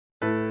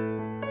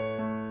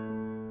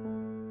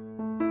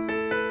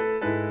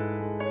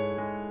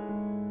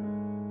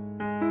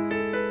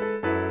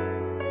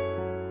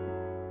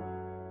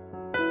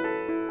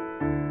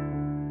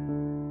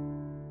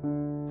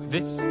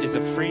This is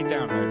a free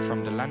download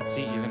from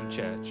Delancey Elim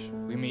Church.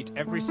 We meet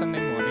every Sunday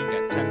morning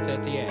at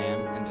 10:30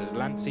 a.m. in the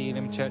Delancey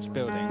Elim Church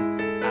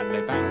building at Les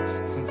Banks,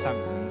 St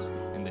Sampson's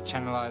in the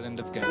Channel Island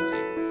of Guernsey.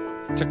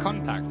 To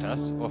contact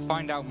us or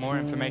find out more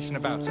information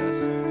about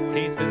us,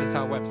 please visit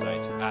our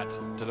website at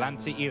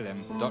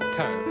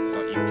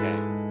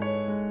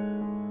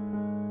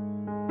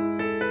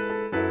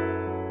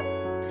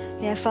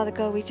delanceyelim.co.uk. Yeah, Father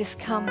God, we just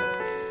come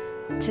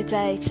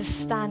today to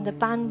stand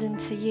abandoned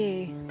to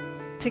you,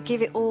 to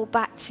give it all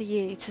back to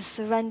you, to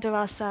surrender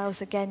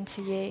ourselves again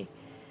to you.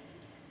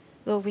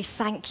 Lord, we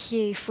thank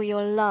you for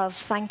your love.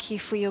 Thank you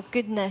for your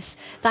goodness.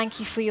 Thank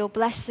you for your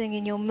blessing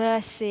and your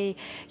mercy,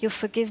 your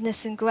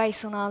forgiveness and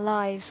grace on our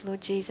lives, Lord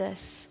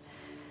Jesus.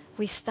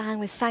 We stand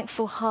with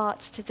thankful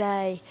hearts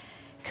today,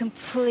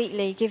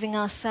 completely giving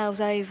ourselves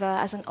over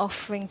as an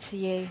offering to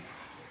you.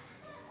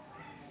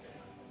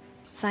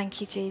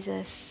 Thank you,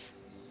 Jesus.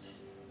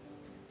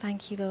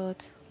 Thank you,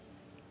 Lord.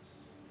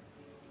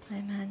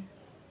 Amen.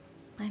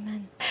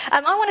 Amen. I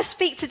want to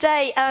speak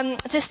today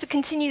just to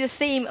continue the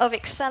theme of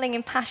excelling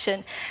in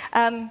passion.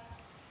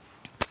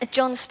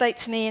 John spoke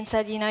to me and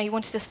said, he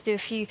wanted us to do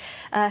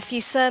a few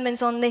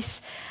sermons on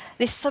this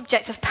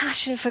subject of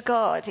passion for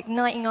God,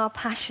 igniting our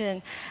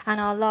passion and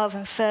our love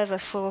and fervour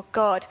for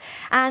God.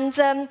 And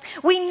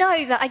we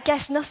know that, I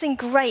guess, nothing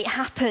great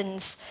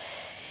happens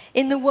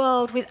in the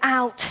world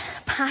without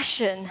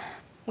passion,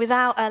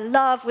 without a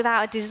love,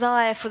 without a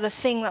desire for the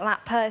thing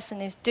that person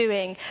is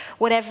doing,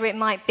 whatever it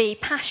might be.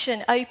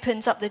 Passion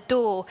opens up the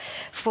door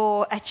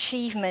for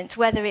achievement,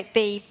 whether it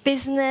be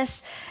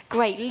business,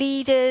 great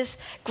leaders,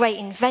 great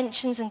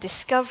inventions and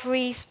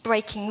discoveries,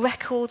 breaking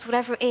records,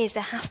 whatever it is.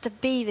 There has to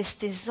be this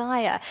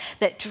desire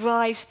that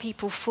drives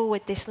people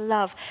forward, this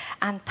love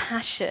and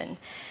passion.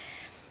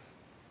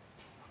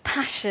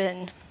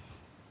 Passion.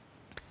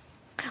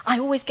 I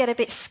always get a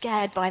bit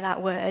scared by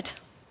that word,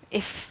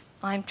 if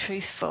I'm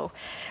truthful,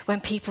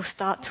 when people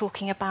start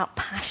talking about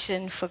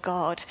passion for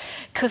God,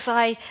 because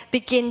I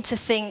begin to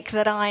think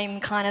that I'm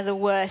kind of the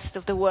worst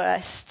of the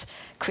worst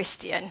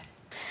Christian,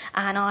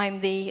 and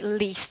I'm the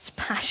least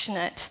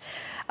passionate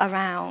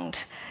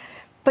around.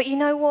 But you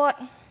know what?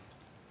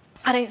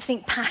 I don't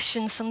think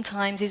passion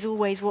sometimes is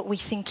always what we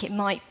think it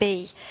might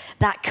be.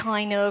 That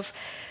kind of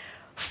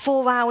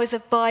 4 hours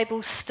of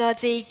Bible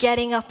study,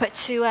 getting up at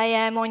 2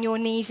 a.m. on your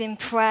knees in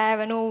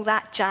prayer and all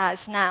that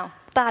jazz. Now,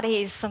 that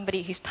is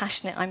somebody who's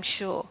passionate, I'm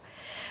sure.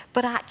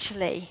 But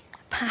actually,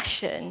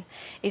 passion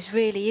is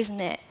really,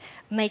 isn't it,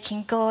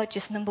 making God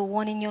just number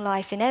one in your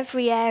life in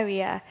every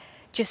area,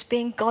 just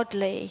being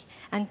godly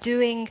and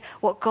doing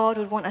what God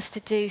would want us to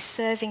do,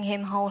 serving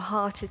him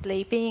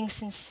wholeheartedly, being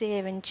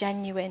sincere and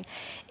genuine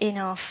in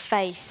our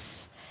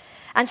faith.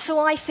 And so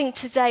I think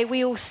today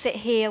we all sit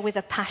here with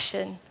a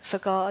passion for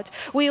God.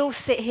 We all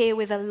sit here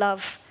with a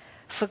love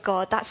for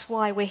God. That's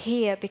why we're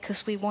here,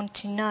 because we want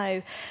to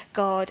know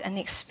God and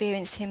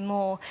experience him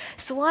more.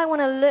 So I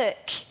want to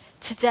look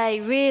today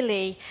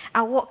really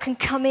at what can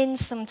come in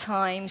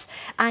sometimes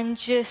and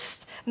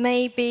just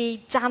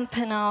maybe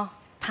dampen our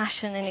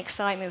passion and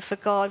excitement for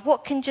God.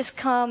 What can just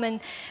come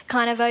and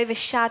kind of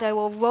overshadow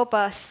or rob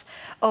us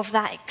of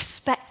that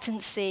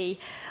expectancy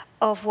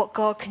of what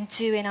God can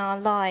do in our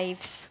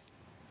lives.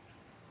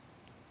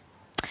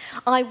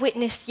 I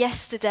witnessed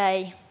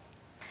yesterday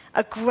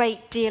a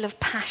great deal of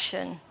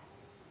passion.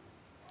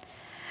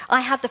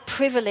 I had the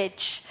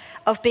privilege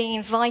of being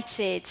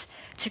invited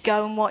to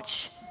go and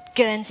watch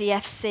Guernsey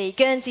FC,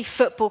 Guernsey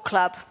Football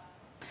Club,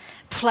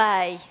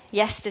 play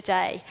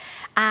yesterday.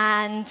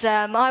 And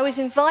I was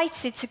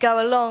invited to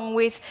go along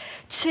with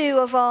two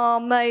of our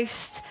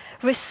most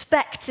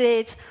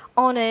respected,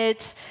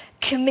 honoured,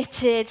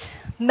 committed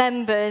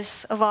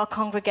members of our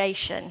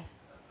congregation.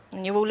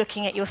 And you're all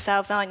looking at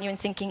yourselves, aren't you, and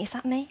thinking, is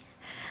that me?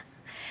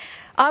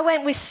 I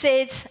went with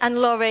Sid and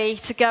Laurie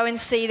to go and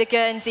see the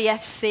Guernsey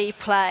FC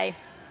play.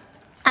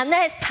 And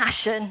there's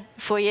passion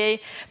for you,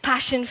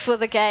 passion for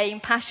the game,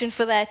 passion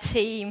for their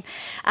team.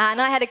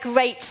 And I had a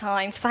great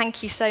time.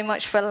 Thank you so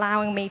much for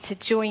allowing me to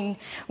join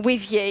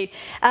with you.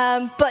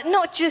 But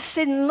not just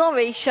Sid and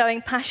Laurie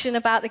showing passion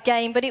about the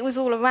game, but it was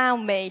all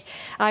around me.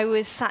 I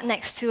was sat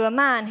next to a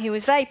man who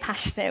was very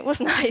passionate,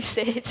 wasn't I,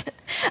 Sid,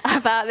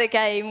 about the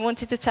game,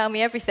 wanted to tell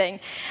me everything.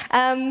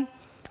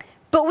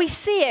 But we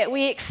see it,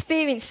 we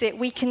experience it,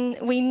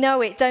 we know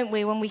it, don't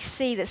we, when we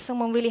see that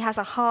someone really has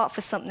a heart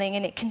for something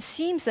and it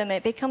consumes them,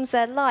 it becomes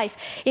their life.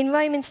 In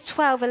Romans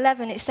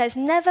 12:11 it says,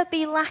 never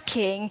be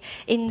lacking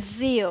in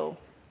zeal,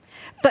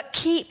 but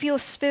keep your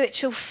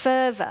spiritual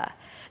fervour,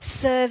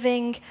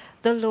 serving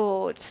the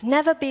Lord.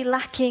 Never be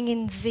lacking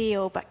in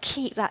zeal, but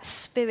keep that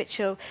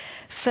spiritual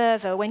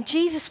fervour. When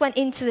Jesus went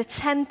into the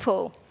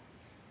temple,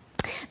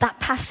 that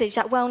passage,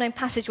 that well-known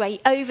passage where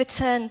he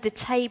overturned the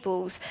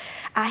tables,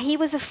 he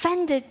was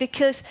offended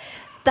because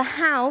the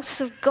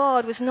house of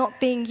God was not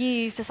being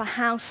used as a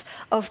house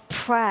of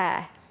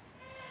prayer.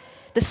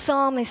 The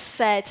psalmist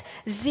said,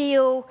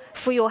 zeal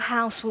for your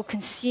house will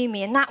consume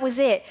me. And that was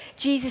it.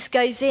 Jesus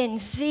goes in.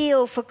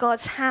 Zeal for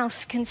God's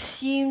house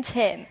consumed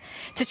him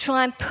to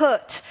try and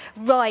put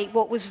right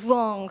what was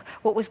wrong,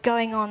 what was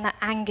going on that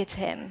angered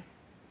him.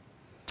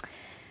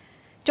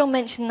 John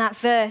mentioned that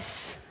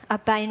verse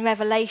in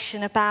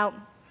Revelation about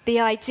the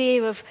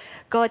idea of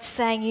God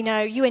saying, you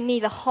know, you are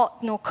neither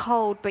hot nor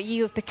cold, but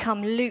you have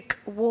become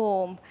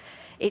lukewarm.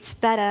 It's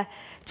better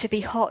to be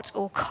hot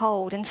or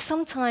cold. And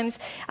sometimes,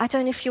 I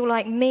don't know if you're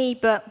like me,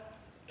 but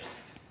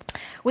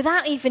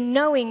without even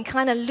knowing,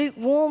 kind of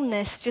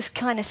lukewarmness just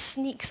kind of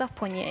sneaks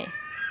up on you.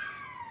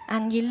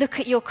 And you look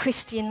at your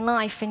Christian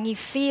life and you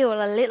feel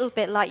a little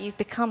bit like you've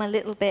become a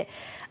little bit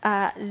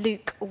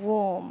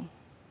lukewarm.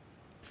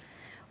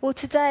 Well,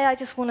 today I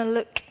just want to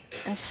look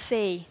and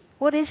see,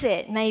 what is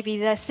it? Maybe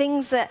there are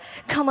things that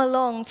come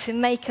along to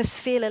make us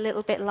feel a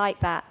little bit like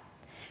that.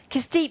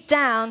 Because deep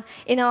down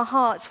in our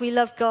hearts, we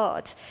love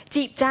God.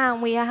 Deep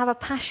down, we have a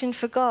passion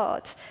for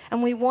God.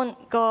 And we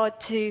want God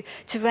to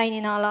reign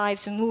in our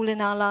lives and rule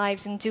in our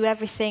lives and do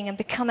everything and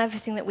become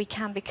everything that we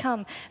can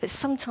become. But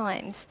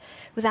sometimes,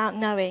 without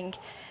knowing,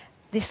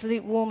 this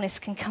lukewarmness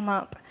can come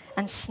up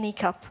and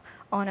sneak up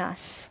on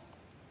us.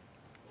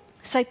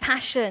 So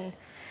passion.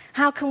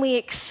 How can we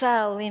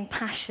excel in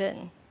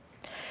passion?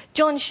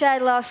 John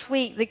shared last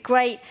week the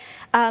great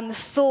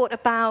thought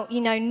about,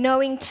 you know,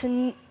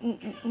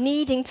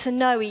 needing to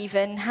know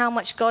even how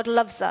much God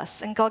loves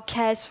us and God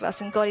cares for us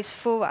and God is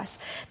for us.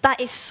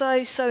 That is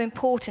so, so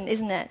important,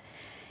 isn't it?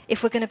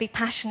 If we're going to be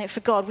passionate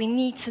for God, we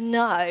need to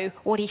know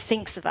what he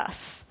thinks of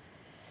us.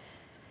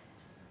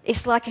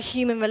 It's like a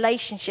human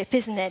relationship,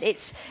 isn't it?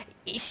 It's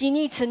you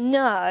need to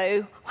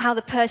know how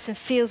the person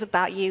feels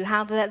about you,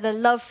 how their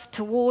love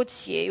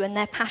towards you and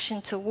their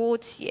passion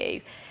towards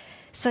you,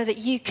 so that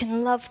you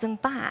can love them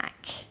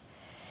back.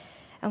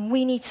 And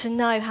we need to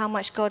know how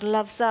much God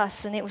loves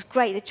us. And it was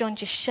great that John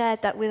just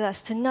shared that with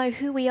us, to know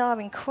who we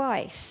are in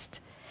Christ.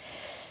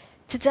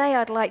 Today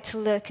I'd like to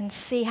look and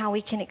see how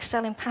we can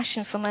excel in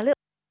passion from a little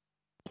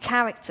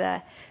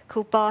character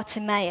called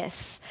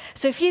Bartimaeus.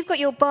 So if you've got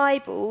your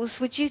Bibles,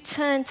 would you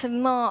turn to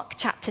Mark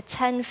chapter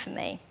 10 for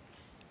me?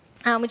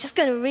 And we're just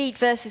going to read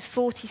verses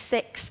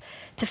 46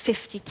 to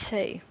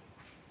 52.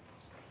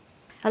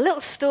 A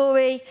little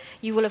story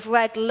you will have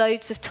read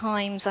loads of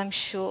times, I'm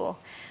sure.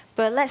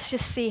 But let's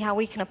just see how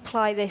we can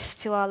apply this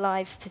to our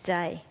lives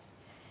today.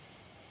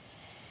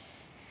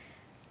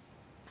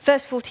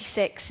 Verse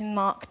 46 in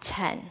Mark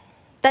 10.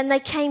 Then they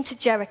came to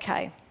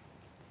Jericho.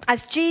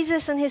 As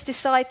Jesus and his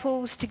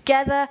disciples,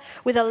 together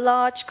with a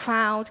large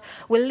crowd,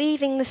 were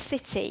leaving the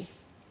city,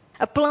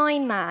 a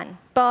blind man,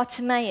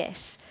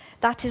 Bartimaeus,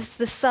 that is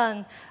the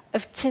son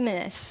of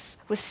Timaeus,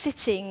 was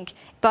sitting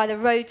by the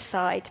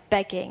roadside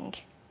begging.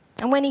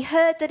 And when he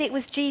heard that it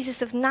was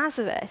Jesus of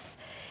Nazareth,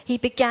 he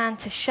began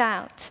to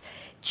shout,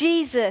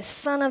 "Jesus,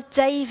 Son of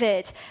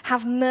David,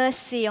 have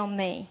mercy on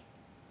me."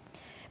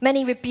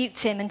 Many rebuked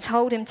him and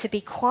told him to be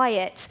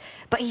quiet,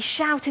 but he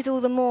shouted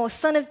all the more,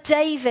 "Son of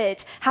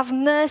David, have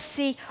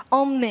mercy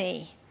on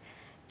me."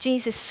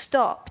 Jesus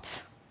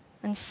stopped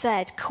and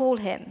said, "Call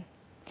him."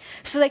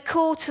 So they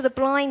called to the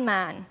blind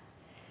man,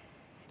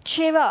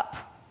 "Cheer up,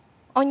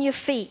 on your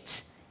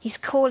feet, he's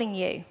calling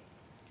you."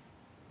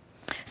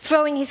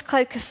 Throwing his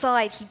cloak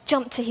aside, he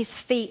jumped to his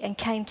feet and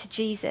came to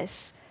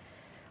Jesus.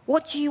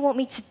 "What do you want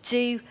me to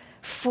do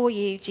for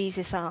you?"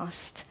 Jesus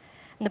asked.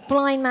 And the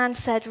blind man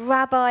said,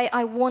 "Rabbi,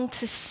 I want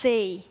to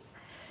see."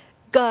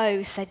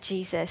 "Go," said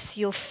Jesus,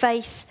 "your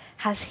faith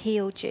has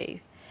healed you."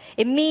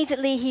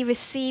 Immediately he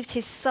received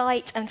his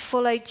sight and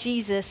followed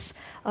Jesus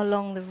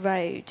along the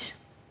road.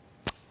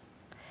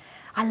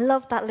 I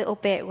love that little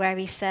bit where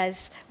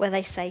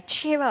they say,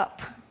 "Cheer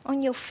up,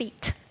 on your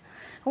feet."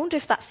 I wonder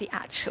if that's the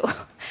actual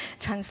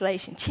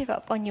translation. Cheer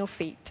up, on your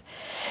feet.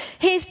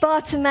 Here's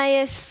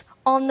Bartimaeus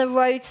on the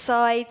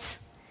roadside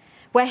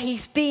where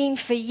he's been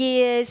for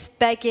years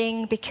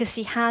begging because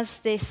he has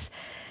this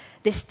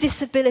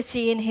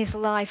disability in his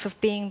life of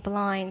being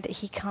blind that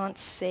he can't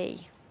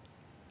see.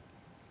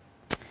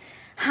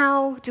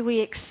 How do we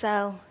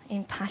excel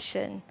in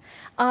passion?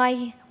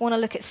 I want to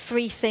look at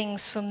 3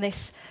 things from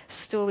this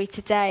story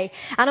today.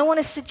 And I want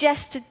to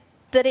suggest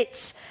that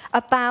it's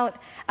about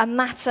a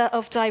matter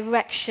of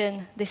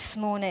direction this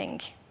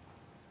morning.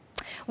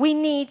 We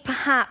need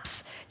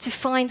perhaps to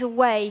find a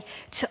way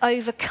to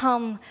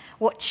overcome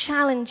what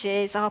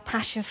challenges our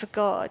passion for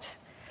God,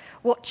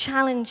 what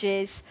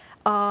challenges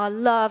our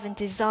love and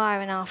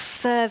desire and our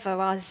fervour,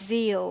 our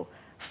zeal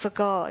for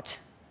God.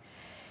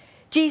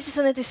 Jesus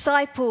and the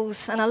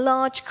disciples and a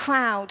large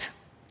crowd,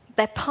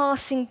 they're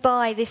passing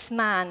by this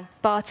man,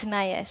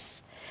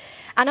 Bartimaeus.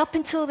 And up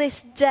until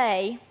this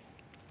day,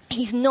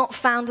 he's not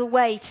found a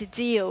way to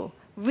deal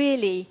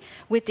really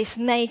with this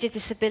major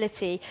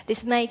disability,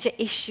 this major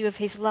issue of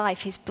his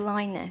life, his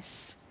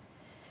blindness.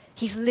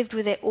 He's lived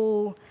with it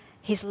all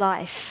his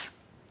life.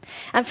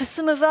 And for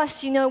some of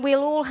us,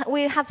 we'll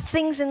have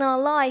things in our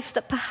life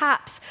that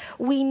perhaps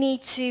we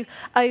need to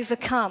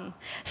overcome.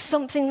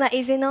 Something that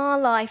is in our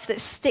life that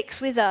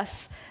sticks with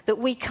us, that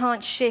we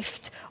can't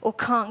shift or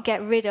can't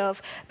get rid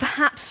of.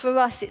 Perhaps for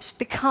us it's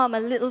become a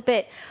little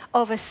bit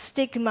of a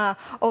stigma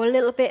or a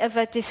little bit of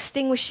a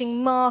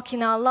distinguishing mark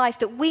in our life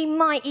that we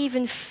might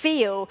even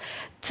feel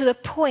to the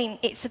point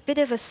it's a bit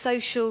of a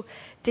social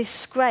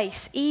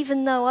disgrace,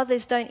 even though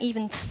others don't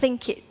even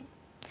think it.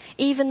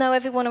 Even though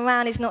everyone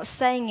around is not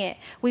saying it,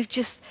 we've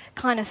just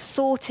kind of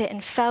thought it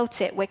and felt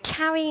it. We're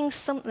carrying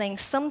something,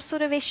 some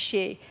sort of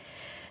issue,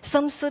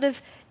 some sort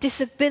of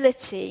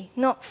disability,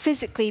 not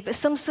physically, but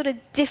some sort of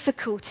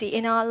difficulty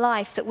in our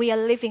life that we are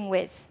living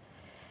with.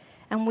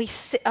 And we're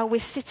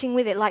sitting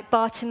with it like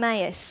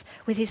Bartimaeus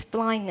with his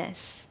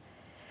blindness.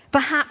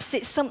 Perhaps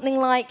it's something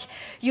like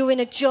you're in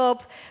a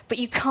job, but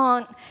you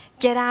can't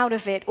get out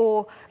of it,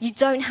 or you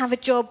don't have a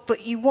job,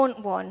 but you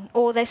want one,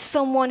 or there's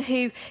someone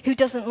who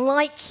doesn't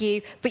like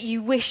you, but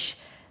you wish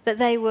that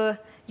they were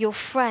your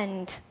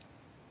friend.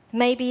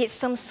 Maybe it's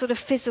some sort of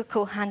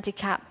physical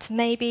handicap.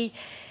 Maybe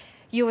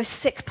you're a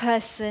sick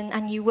person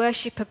and you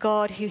worship a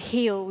God who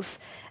heals,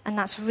 and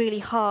that's really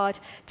hard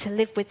to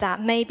live with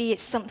that. Maybe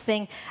it's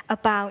something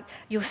about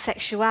your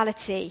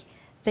sexuality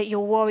that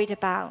you're worried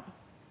about.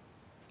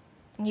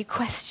 And you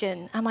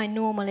question, am I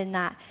normal in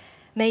that?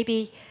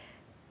 Maybe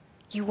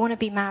you want to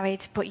be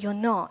married, but you're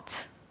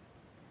not.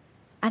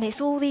 And it's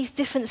all these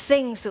different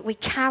things that we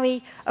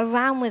carry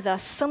around with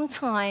us,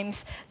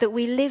 sometimes that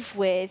we live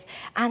with,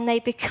 and they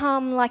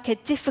become like a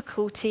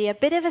difficulty, a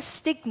bit of a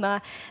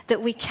stigma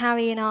that we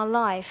carry in our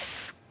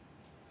life.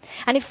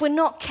 And if we're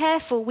not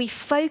careful, we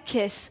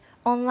focus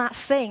on that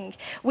thing.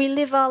 We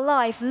live our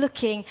life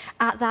looking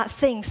at that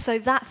thing, so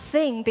that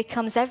thing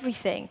becomes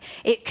everything.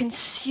 It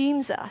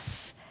consumes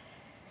us.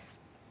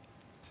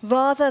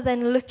 Rather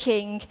than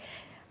looking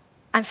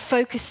and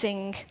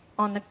focusing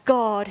on the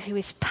God who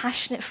is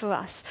passionate for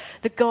us,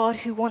 the God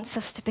who wants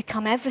us to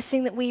become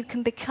everything that we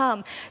can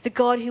become, the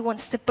God who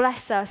wants to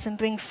bless us and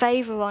bring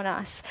favor on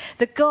us,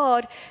 the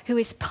God who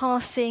is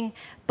passing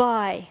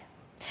by.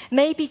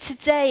 Maybe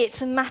today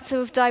it's a matter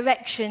of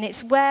direction.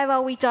 It's where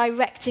are we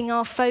directing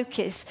our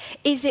focus?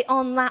 Is it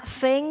on that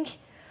thing,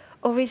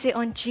 or is it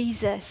on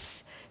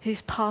Jesus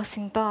who's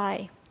passing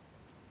by?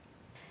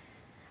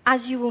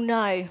 As you will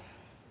know,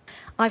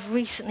 I've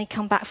recently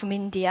come back from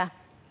India.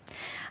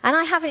 And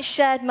I haven't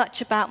shared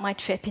much about my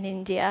trip in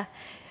India,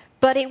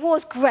 but it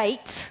was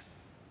great.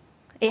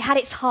 It had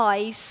its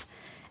highs,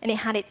 and it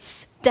had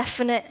its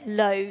definite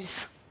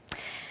lows.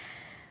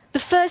 The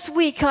first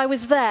week I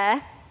was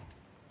there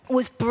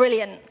was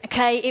brilliant,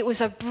 okay? It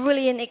was a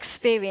brilliant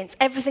experience.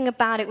 Everything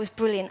about it was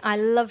brilliant. I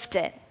loved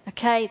it,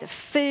 okay? The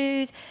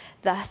food,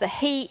 the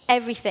heat,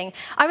 everything.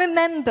 I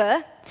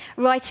remember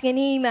writing an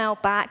email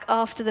back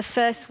after the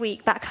first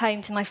week back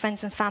home to my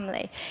friends and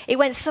family. It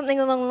went something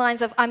along the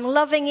lines of, I'm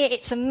loving it,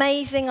 it's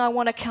amazing, I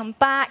want to come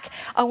back,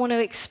 I want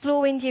to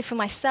explore India for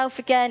myself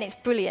again, it's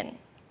brilliant.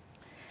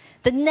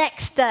 The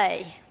next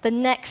day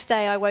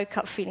I woke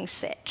up feeling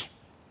sick.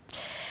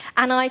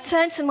 And I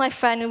turned to my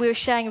friend, and we were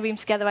sharing a room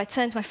together, I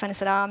turned to my friend and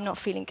said, I'm not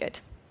feeling good.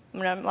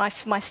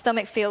 My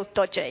stomach feels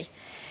dodgy.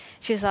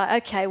 She was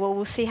like, okay, well,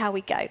 we'll see how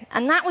we go.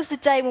 And that was the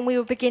day when we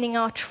were beginning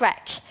our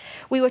trek.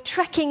 We were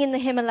trekking in the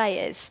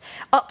Himalayas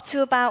up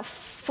to about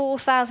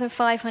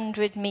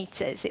 4,500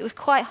 meters. It was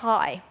quite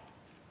high.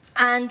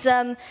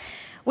 And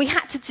we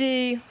had to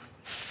do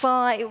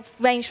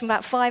range from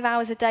about 5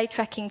 hours a day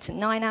trekking to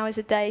 9 hours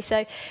a day.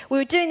 So we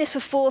were doing this for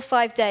 4 or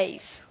 5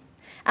 days.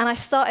 And I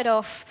started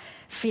off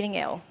feeling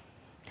ill.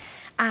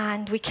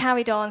 And we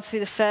carried on through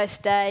the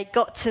first day,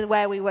 got to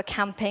where we were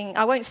camping.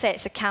 I won't say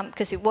it's a camp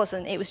because it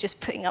wasn't. It was just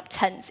putting up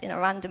tents in a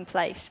random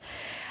place.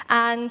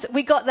 And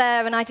we got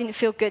there and I didn't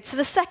feel good. So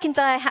the second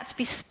day I had to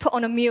be put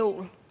on a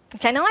mule.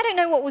 Okay, now I don't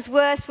know what was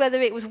worse,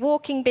 whether it was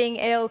walking, being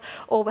ill,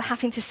 or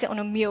having to sit on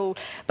a mule.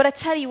 But I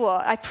tell you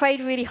what, I prayed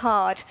really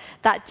hard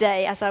that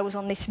day as I was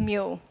on this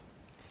mule.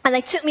 And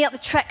they took me up the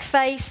trek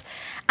face,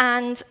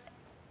 and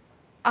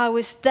I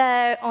was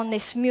there on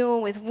this mule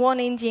with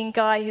one Indian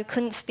guy who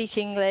couldn't speak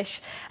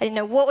English. I didn't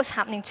know what was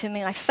happening to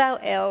me. I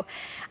felt ill.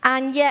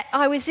 And yet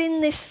I was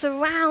in this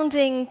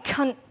surrounding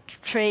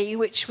country,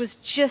 which was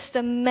just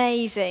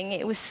amazing.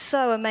 It was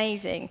so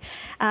amazing.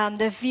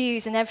 The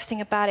views and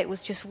everything about it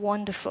was just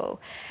wonderful.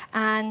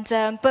 And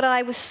but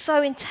I was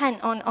so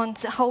intent on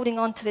holding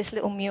on to this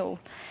little mule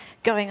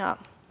going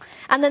up.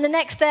 And then the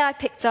next day I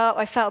picked up,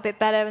 I felt a bit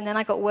better, and then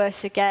I got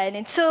worse again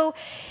until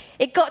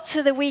it got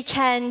to the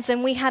weekends,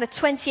 and we had a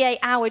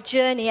 28-hour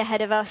journey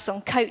ahead of us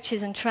on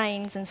coaches and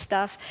trains and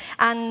stuff.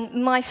 And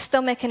my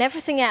stomach and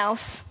everything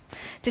else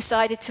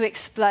decided to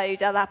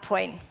explode at that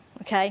point.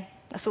 Okay?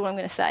 That's all I'm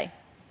going to say.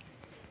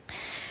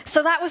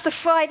 So that was the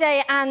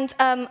Friday, and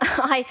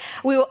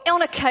we were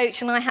on a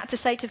coach, and I had to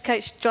say to the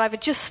coach driver,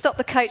 just stop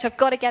the coach, I've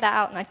got to get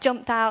out. And I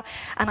jumped out,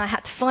 and I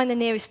had to find the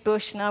nearest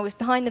bush, and I was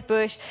behind the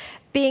bush,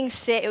 being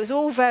sick. It was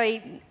all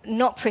very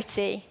not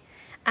pretty.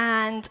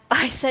 And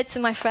I said to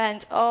my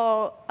friend,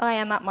 I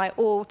am at my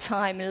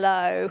all-time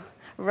low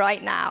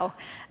right now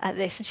at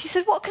this. And she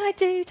said, what can I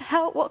do to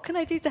help? What can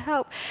I do to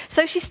help?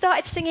 So she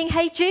started singing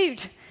Hey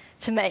Jude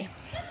to me.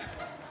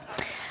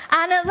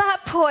 And at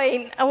that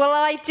point, well,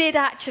 I did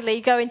actually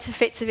go into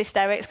fits of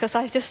hysterics because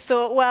I just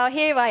thought, well,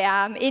 here I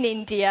am in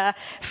India,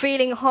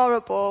 feeling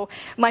horrible.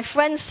 My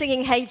friend's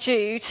singing Hey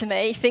Jude to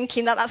me,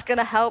 thinking that that's going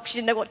to help. She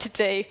didn't know what to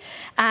do.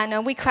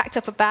 And we cracked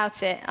up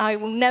about it. I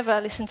will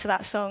never listen to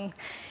that song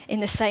in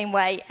the same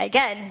way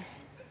again.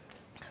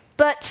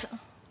 But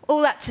all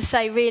that to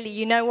say, really,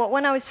 you know what?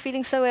 When I was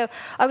feeling so ill,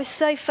 I was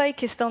so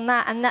focused on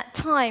that. And at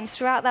times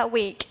throughout that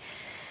week,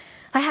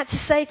 I had to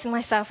say to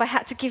myself, I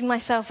had to give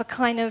myself a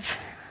kind of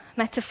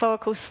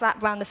metaphorical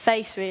slap round the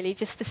face, really,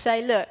 just to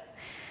say, look,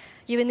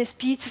 you're in this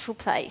beautiful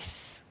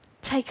place.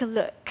 Take a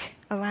look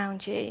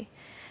around you.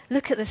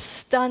 Look at the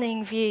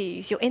stunning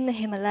views. You're in the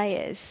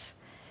Himalayas.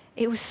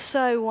 It was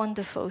so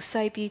wonderful,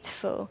 so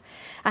beautiful.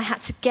 I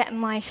had to get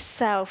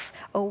myself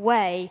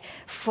away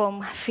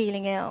from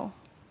feeling ill,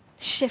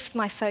 shift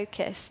my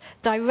focus,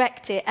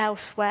 direct it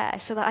elsewhere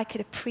so that I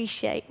could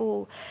appreciate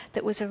all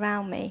that was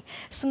around me.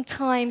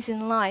 Sometimes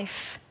in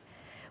life,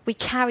 we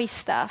carry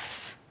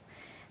stuff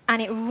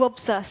and it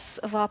robs us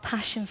of our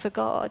passion for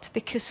God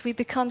because we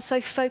become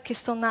so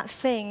focused on that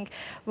thing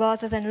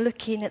rather than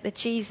looking at the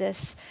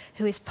Jesus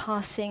who is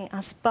passing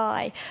us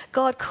by.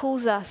 God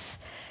calls us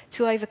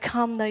to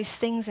overcome those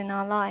things in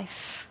our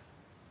life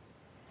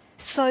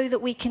so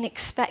that we can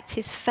expect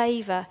his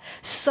favor,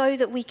 so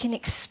that we can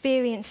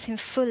experience him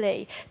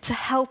fully, to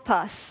help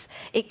us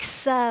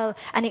excel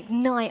and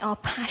ignite our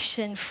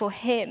passion for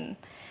him.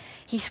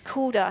 He's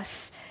called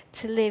us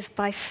to live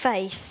by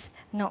faith,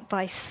 not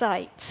by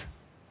sight.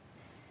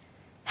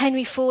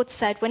 Henry Ford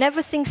said, when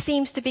everything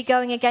seems to be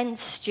going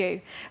against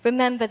you,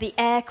 remember the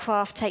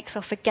aircraft takes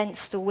off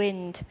against the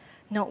wind,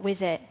 not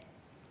with it.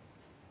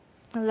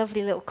 A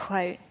lovely little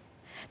quote.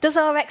 Does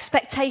our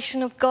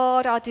expectation of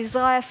God, our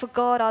desire for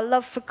God, our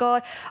love for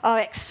God, our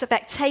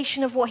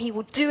expectation of what he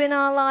will do in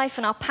our life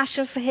and our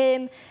passion for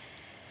him,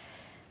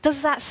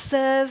 does that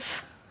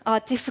serve our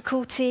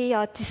difficulty,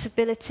 our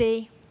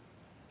disability?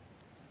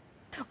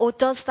 Or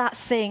does that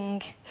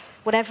thing,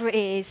 whatever it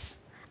is,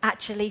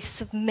 actually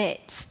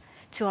submit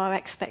to our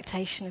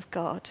expectation of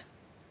God?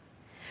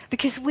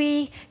 Because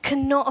we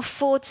cannot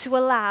afford to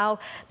allow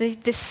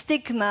the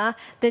stigma,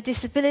 the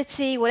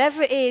disability,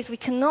 whatever it is, we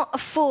cannot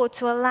afford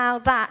to allow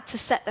that to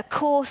set the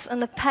course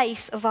and the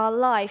pace of our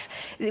life.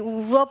 It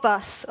will rob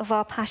us of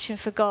our passion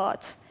for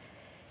God.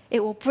 It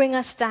will bring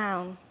us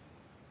down.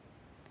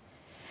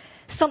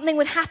 Something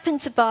would happen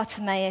to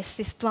Bartimaeus,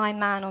 this blind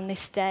man, on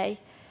this day.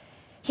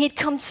 He had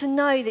come to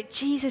know that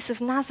Jesus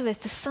of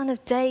Nazareth, the son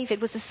of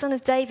David, was the son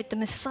of David, the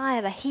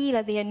Messiah, the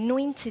healer, the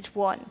anointed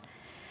one.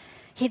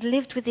 He'd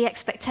lived with the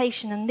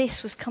expectation, and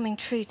this was coming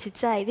true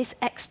today. This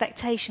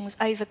expectation was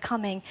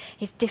overcoming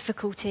his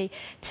difficulty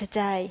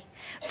today.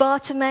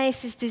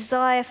 Bartimaeus'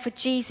 desire for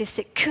Jesus,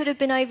 it could have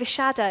been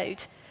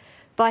overshadowed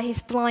by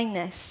his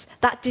blindness.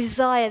 That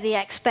desire, the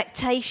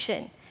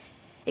expectation,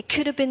 it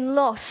could have been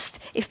lost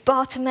if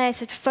Bartimaeus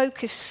had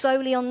focused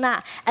solely on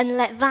that and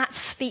let that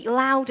speak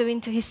louder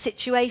into his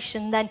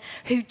situation than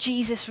who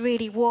Jesus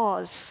really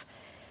was.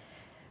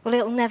 Well,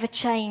 it'll never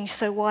change,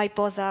 so why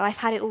bother? I've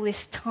had it all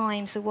this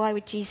time, so why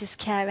would Jesus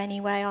care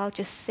anyway? I'll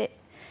just sit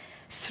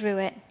through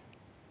it.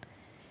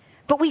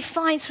 But we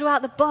find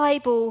throughout the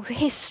Bible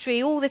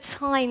history all the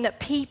time that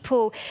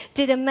people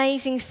did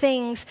amazing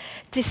things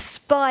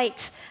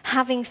despite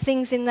having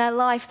things in their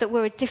life that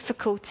were a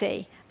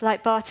difficulty,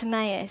 like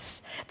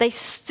Bartimaeus. They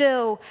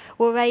still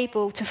were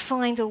able to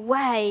find a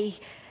way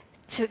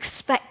to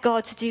expect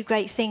God to do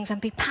great things and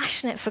be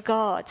passionate for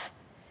God.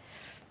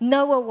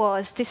 Noah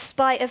was,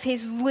 despite of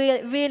his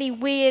really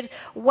weird,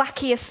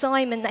 wacky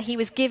assignment that he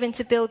was given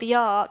to build the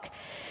ark,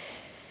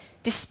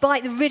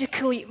 despite the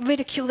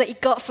ridicule that he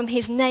got from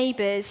his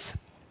neighbors,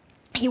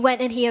 he went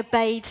and he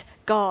obeyed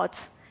God,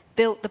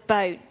 built the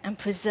boat and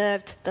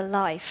preserved the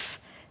life,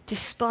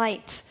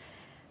 despite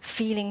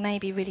feeling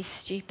maybe really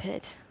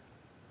stupid.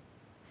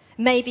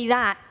 Maybe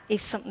that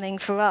is something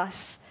for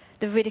us,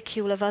 the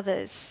ridicule of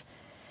others.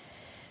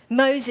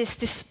 Moses,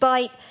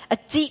 despite a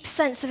deep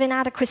sense of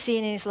inadequacy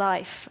in his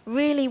life,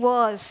 really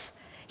was.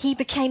 He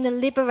became the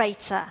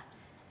liberator,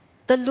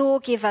 the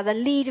lawgiver, the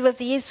leader of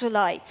the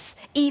Israelites,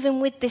 even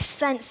with this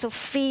sense of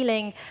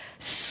feeling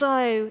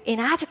so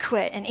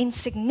inadequate and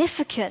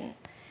insignificant.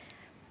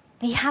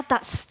 He had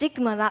that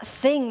stigma, that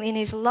thing in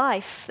his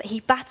life that he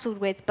battled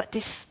with, but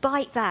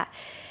despite that,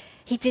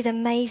 he did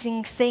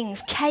amazing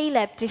things.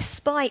 Caleb,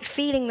 despite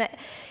feeling that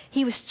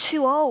he was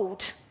too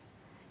old,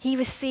 he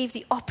received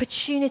the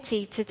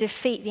opportunity to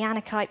defeat the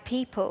Anakite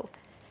people.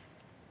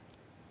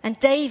 And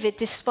David,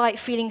 despite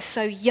feeling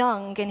so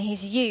young in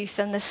his youth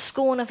and the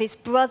scorn of his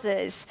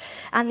brothers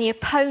and the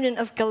opponent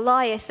of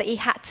Goliath that he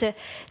had to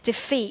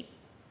defeat,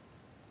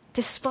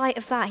 despite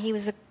of that, he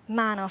was a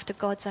man after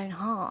God's own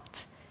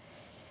heart.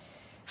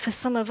 For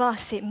some of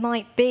us, it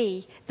might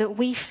be that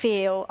we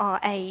feel our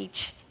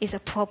age is a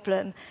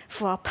problem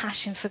for our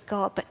passion for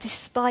God. But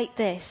despite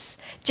this,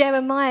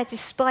 Jeremiah,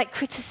 despite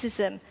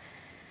criticism,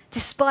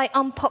 Despite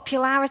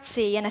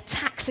unpopularity and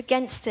attacks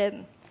against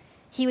him,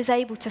 he was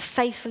able to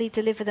faithfully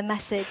deliver the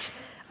message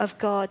of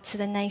God to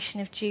the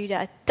nation of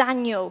Judah.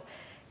 Daniel,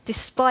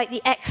 despite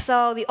the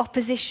exile, the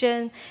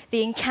opposition,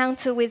 the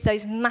encounter with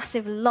those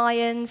massive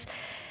lions,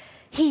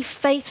 he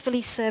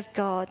faithfully served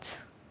God.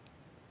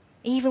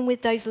 Even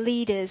with those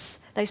leaders,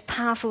 those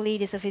powerful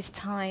leaders of his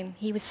time,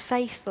 he was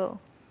faithful.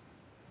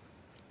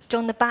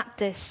 John the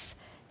Baptist,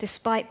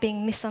 despite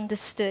being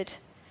misunderstood,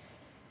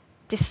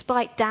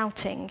 despite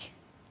doubting,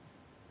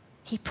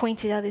 he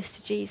pointed others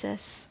to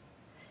Jesus.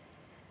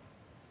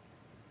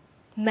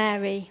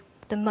 Mary,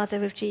 the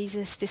mother of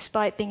Jesus,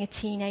 despite being a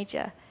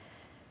teenager,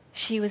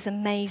 she was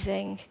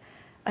amazing,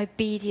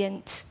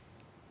 obedient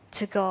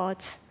to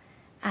God,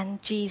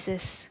 and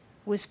Jesus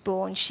was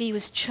born. She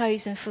was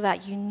chosen for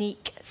that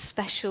unique,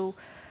 special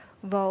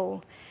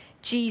role.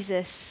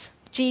 Jesus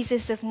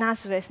of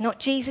Nazareth, not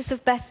Jesus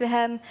of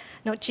Bethlehem,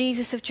 not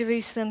Jesus of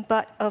Jerusalem,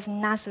 but of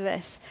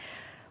Nazareth.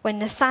 When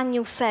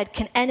Nathanael said,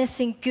 "Can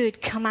anything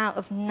good come out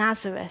of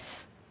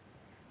Nazareth?"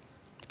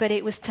 But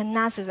it was to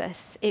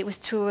Nazareth, it was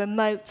to a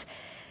remote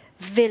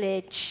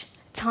village,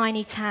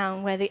 tiny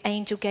town where the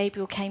angel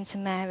Gabriel came to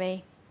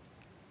Mary.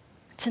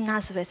 To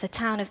Nazareth, a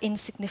town of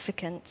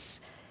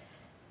insignificance.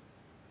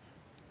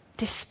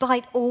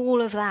 Despite all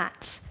of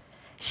that,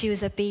 she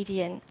was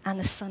obedient, and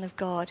the Son of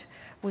God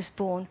was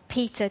born.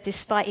 Peter,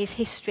 despite his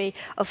history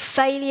of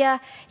failure,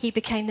 he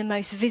became the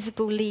most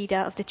visible leader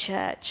of the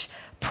church.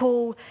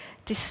 Paul,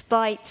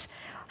 despite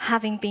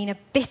having been a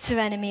bitter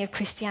enemy of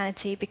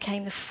Christianity,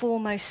 became the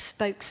foremost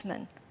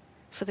spokesman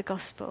for the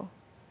gospel.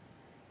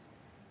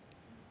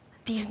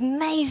 These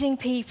amazing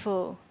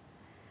people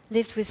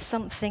lived with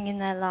something in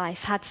their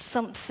life, had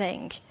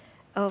something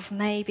of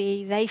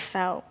maybe they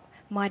felt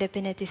might have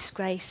been a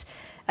disgrace,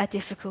 a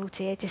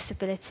difficulty, a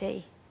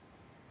disability.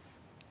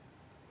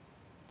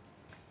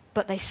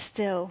 But they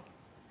still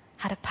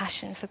had a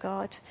passion for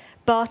God.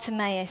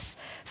 Bartimaeus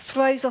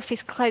throws off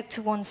his cloak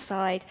to one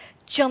side,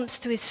 jumps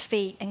to his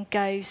feet and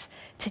goes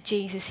to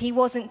Jesus. He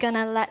wasn't going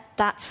to let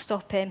that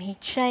stop him. He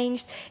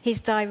changed his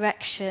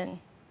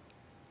direction.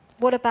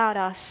 What about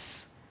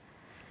us?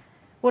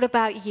 What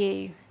about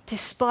you?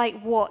 Despite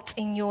what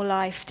in your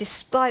life,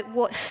 despite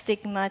what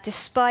stigma,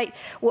 despite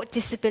what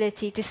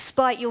disability,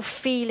 despite your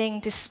feeling,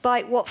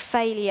 despite what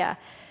failure,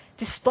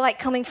 despite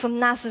coming from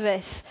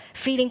Nazareth,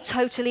 feeling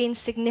totally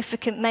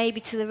insignificant maybe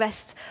to the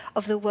rest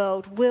of the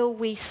world, will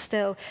we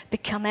still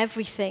become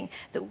everything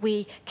that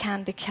we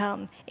can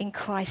become in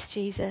Christ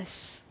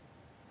Jesus?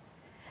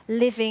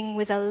 Living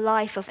with a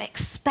life of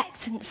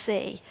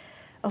expectancy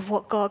of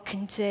what God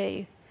can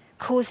do,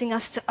 causing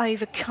us to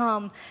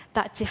overcome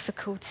that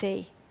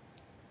difficulty.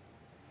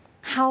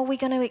 How are we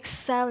going to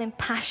excel in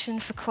passion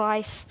for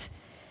Christ?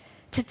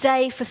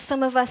 Today, for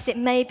some of us, it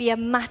may be a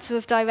matter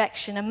of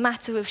direction, a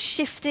matter of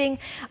shifting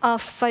our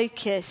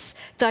focus,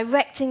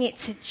 directing it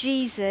to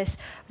Jesus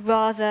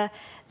rather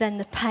than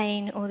the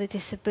pain or the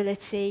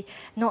disability,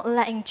 not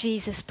letting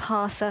Jesus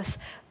pass us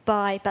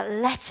by, but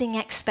letting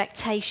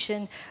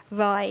expectation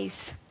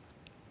rise.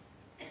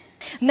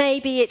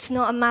 Maybe it's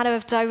not a matter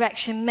of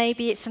direction,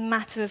 maybe it's a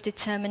matter of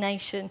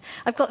determination.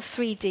 I've got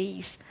 3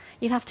 Ds.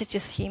 You'll have to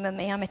just humour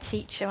me. I'm a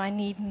teacher. I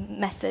need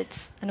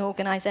methods and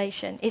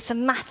organisation. It's a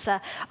matter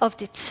of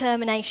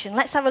determination.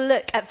 Let's have a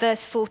look at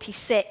verse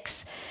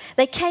 46.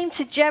 They came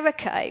to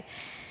Jericho.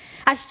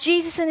 As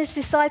Jesus and his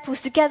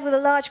disciples, together with a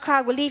large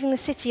crowd, were leaving the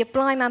city, a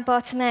blind man,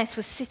 Bartimaeus,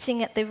 was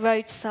sitting at the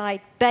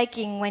roadside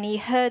begging. When he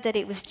heard that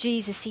it was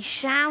Jesus, he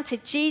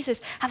shouted, "Jesus,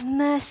 have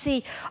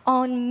mercy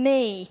on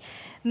me."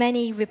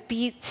 Many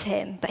rebuked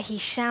him, but he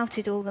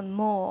shouted all the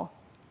more.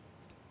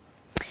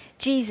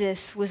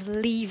 Jesus was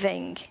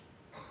leaving,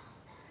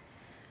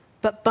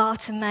 but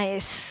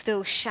Bartimaeus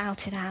still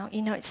shouted out,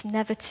 it's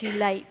never too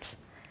late.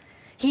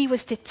 He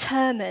was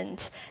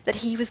determined that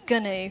he was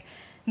going to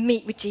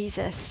meet with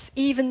Jesus.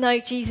 Even though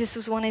Jesus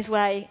was on his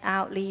way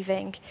out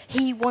leaving,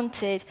 he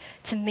wanted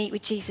to meet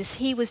with Jesus.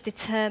 He was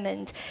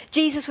determined.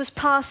 Jesus was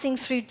passing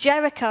through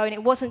Jericho, and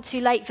it wasn't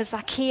too late for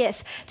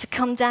Zacchaeus to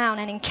come down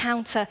and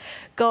encounter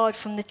God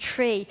from the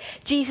tree.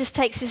 Jesus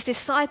takes his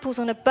disciples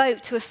on a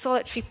boat to a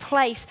solitary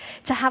place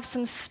to have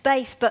some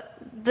space, but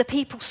the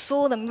people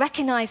saw them,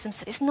 recognized them,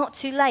 said, "It's not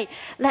too late.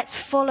 Let's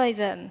follow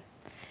them."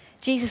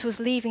 Jesus was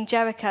leaving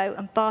Jericho,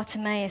 and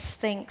Bartimaeus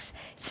thinks,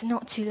 "It's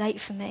not too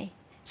late for me.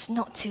 It's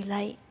not too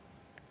late."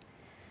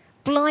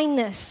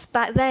 Blindness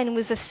back then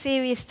was a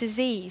serious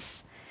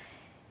disease.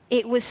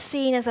 It was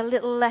seen as a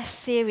little less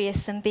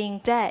serious than being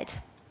dead.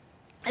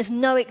 There's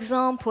no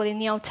example in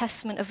the Old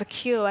Testament of a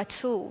cure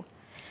at all,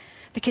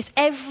 because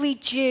every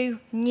Jew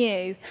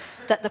knew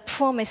that the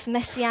promised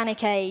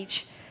messianic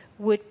age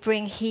would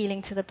bring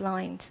healing to the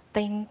blind.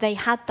 They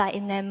had that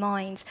in their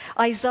minds.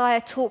 Isaiah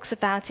talks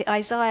about it.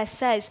 Isaiah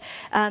says,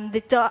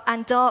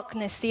 and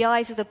darkness, the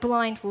eyes of the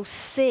blind will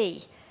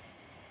see.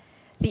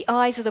 The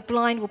eyes of the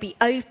blind will be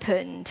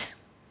opened.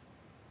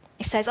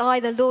 It says, "I,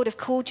 the Lord, have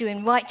called you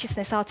in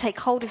righteousness. I'll take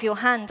hold of your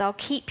hand. I'll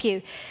keep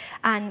you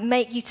and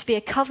make you to be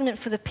a covenant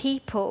for the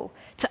people,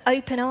 to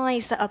open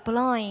eyes that are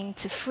blind,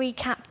 to free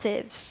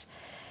captives."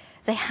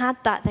 They had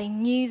that. They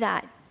knew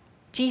that.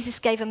 Jesus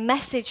gave a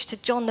message to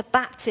John the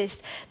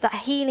Baptist that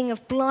healing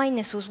of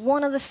blindness was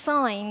one of the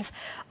signs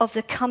of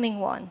the coming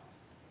one.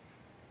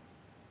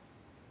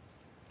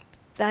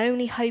 The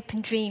only hope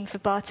and dream for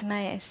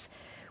Bartimaeus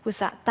was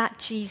that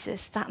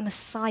Jesus, that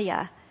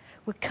Messiah,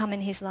 would come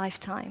in his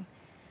lifetime.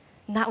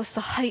 And that was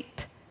the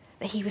hope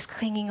that he was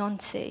clinging on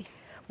to.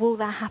 Will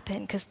that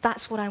happen? Because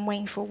that's what I'm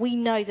waiting for. We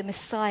know the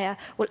Messiah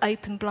will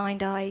open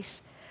blind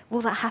eyes.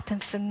 Will that happen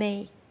for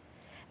me?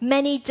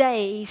 Many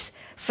days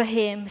for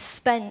him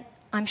spent,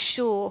 I'm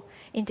sure,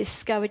 in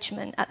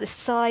discouragement at the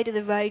side of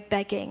the road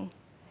begging,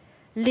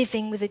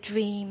 living with a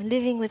dream,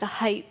 living with a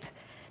hope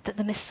that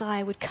the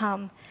Messiah would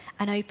come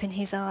and open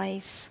his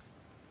eyes.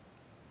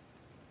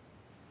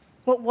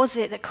 What was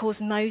it that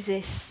caused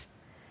Moses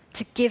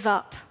to give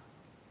up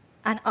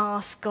and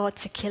ask God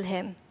to kill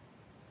him?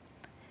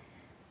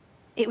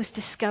 It was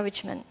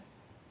discouragement.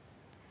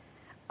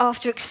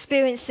 After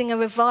experiencing a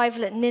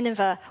revival at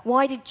Nineveh,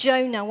 why did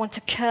Jonah want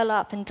to curl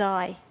up and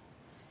die?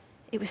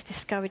 It was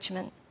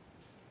discouragement.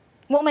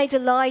 What made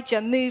Elijah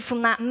move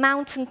from that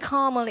mountain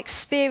Carmel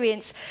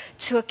experience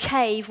to a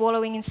cave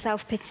wallowing in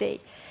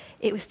self-pity?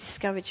 It was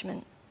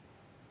discouragement.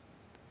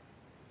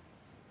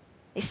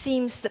 It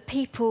seems that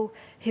people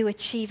who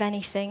achieve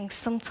anything,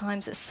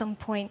 sometimes at some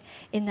point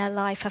in their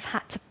life, have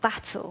had to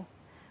battle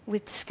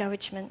with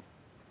discouragement.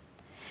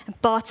 And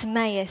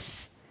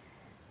Bartimaeus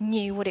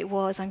knew what it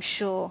was, I'm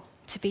sure,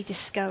 to be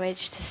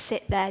discouraged, to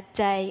sit there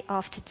day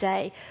after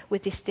day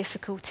with this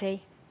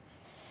difficulty.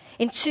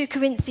 In 2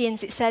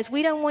 Corinthians, it says,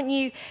 "We don't want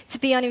you to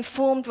be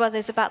uninformed,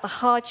 brothers, about the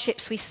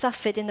hardships we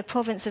suffered in the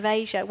province of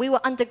Asia. We were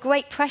under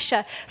great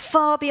pressure,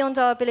 far beyond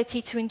our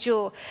ability to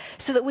endure,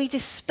 so that we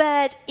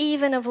despaired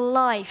even of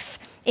life.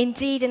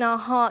 Indeed, in our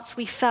hearts,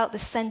 we felt the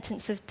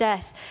sentence of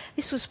death."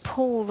 This was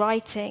Paul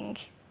writing.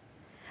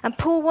 And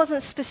Paul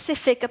wasn't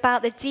specific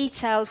about the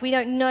details. We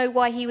don't know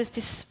why he was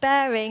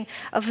despairing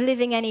of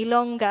living any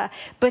longer.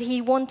 But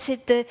he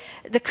wanted the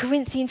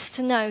Corinthians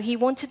to know. He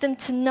wanted them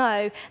to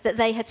know that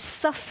they had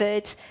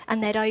suffered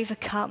and they'd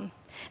overcome.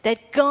 They'd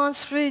gone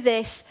through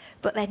this,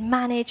 but they'd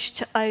managed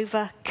to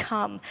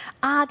overcome.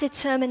 Our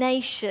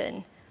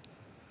determination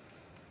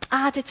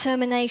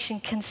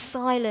can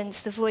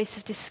silence the voice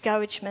of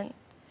discouragement,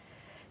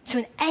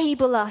 to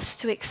enable us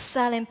to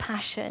excel in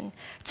passion,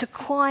 to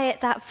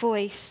quiet that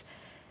voice,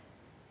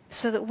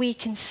 so that we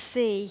can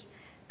see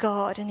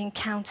God and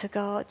encounter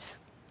God.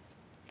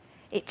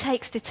 It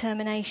takes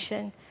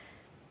determination.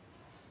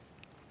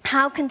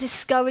 How can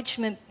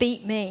discouragement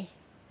beat me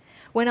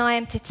when I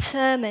am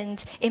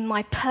determined in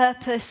my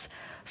purpose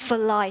for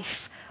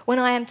life? When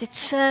I am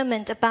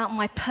determined about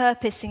my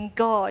purpose in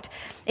God?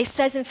 It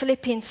says in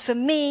Philippians, to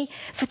me,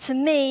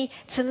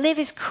 to live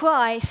is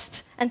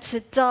Christ and to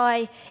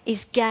die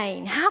is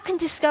gain. How can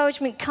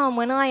discouragement come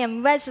when I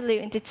am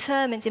resolute and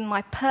determined in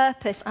my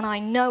purpose and I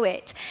know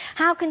it?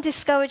 How can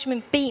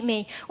discouragement beat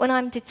me when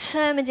I'm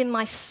determined in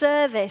my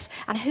service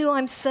and who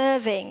I'm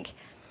serving?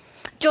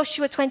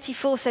 Joshua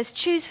 24 says,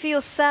 "Choose for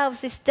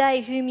yourselves this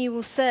day whom you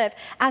will serve.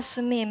 As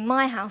for me and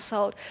my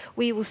household,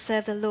 we will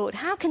serve the Lord."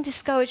 How can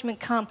discouragement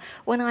come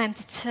when I am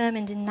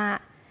determined in that?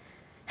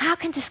 How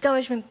can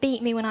discouragement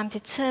beat me when I'm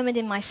determined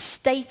in my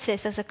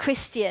status as a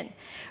Christian?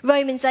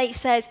 Romans 8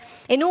 says,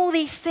 "In all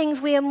these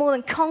things we are more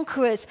than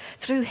conquerors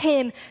through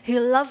him who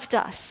loved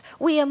us."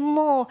 We are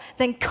more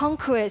than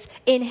conquerors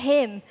in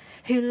him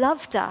who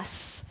loved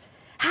us.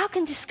 How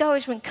can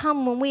discouragement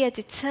come when we are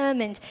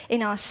determined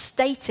in our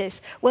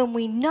status, when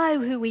we know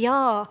who we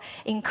are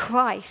in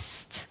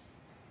Christ?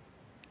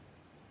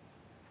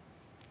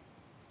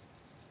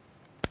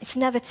 It's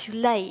never too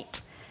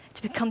late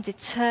to become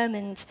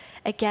determined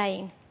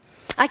again.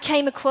 I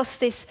came across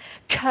this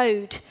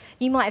code.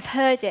 You might have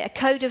heard it, a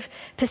code of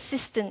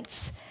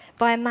persistence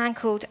by a man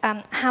called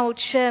Howard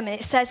Sherman.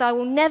 It says, "I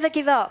will never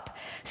give up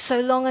so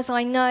long as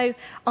I know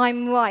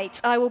I'm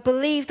right. I will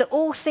believe that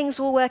all things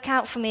will work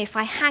out for me if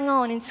I hang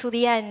on until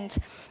the end.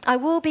 I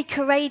will be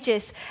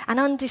courageous and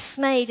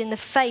undismayed in the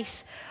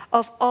face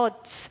of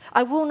odds.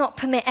 I will not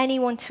permit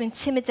anyone to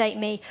intimidate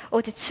me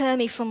or deter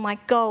me from my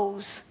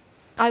goals.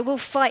 I will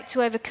fight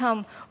to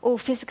overcome all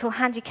physical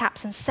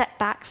handicaps and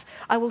setbacks.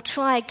 I will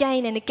try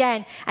again and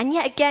again and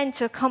yet again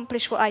to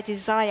accomplish what I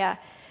desire.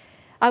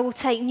 I will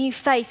take new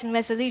faith and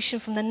resolution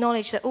from the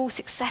knowledge that all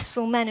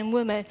successful men and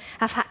women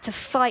have had to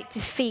fight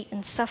defeat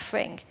and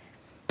suffering.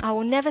 I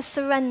will never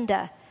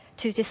surrender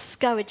to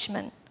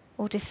discouragement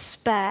or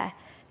despair,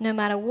 no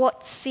matter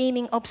what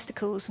seeming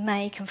obstacles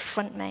may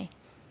confront me."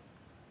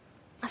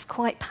 That's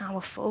quite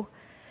powerful.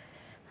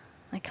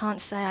 I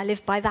can't say I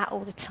live by that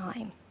all the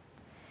time.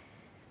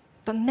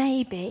 But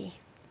maybe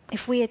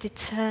if we are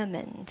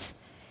determined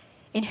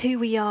in who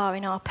we are,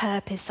 in our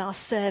purpose, our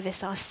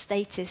service, our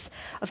status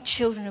of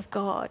children of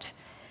God,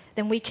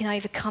 then we can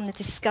overcome the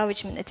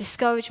discouragement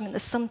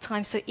that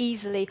sometimes so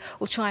easily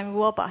will try and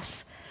rob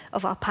us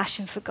of our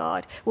passion for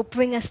God, will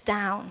bring us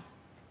down.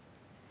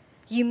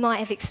 You might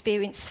have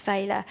experienced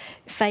failure.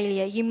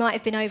 You might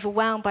have been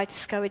overwhelmed by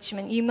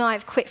discouragement. You might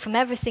have quit from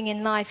everything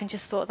in life and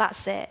just thought,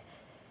 that's it.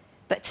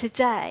 But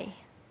today,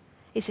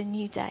 is a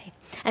new day.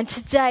 And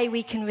today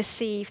we can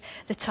receive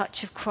the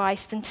touch of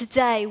Christ. And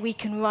today we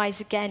can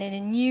rise again in a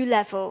new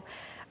level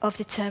of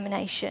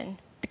determination.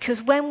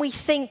 Because when we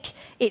think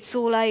it's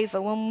all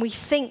over, when we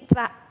think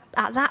that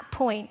at that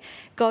point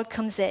God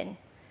comes in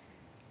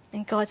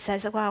and God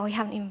says, well, we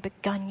haven't even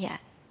begun yet.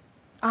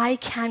 I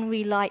can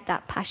relight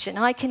that passion.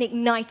 I can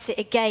ignite it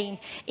again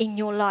in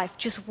your life.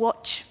 Just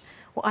watch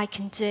what I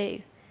can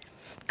do.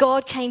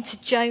 God came to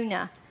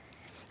Jonah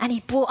and he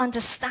brought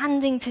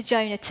understanding to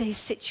Jonah, to his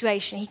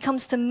situation. He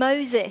comes to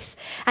Moses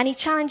and he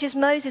challenges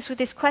Moses with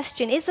this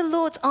question: is the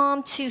Lord's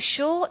arm too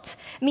short?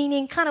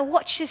 Meaning, kind of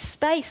watch this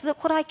space,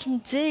 look what I can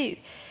do.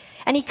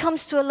 And he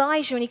comes to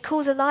Elijah and he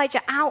calls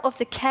Elijah out of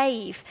the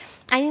cave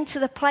and into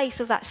the place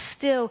of that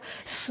still,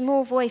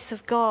 small voice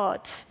of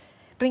God,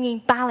 bringing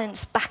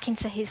balance back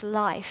into his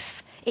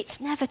life. It's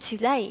never too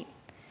late.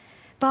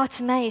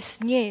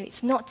 Bartimaeus knew,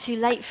 it's not too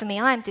late for me.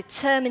 I am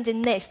determined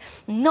in this.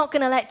 I'm not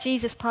going to let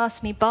Jesus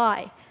pass me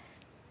by.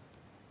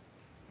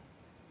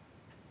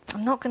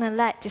 I'm not going to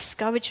let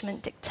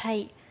discouragement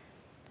dictate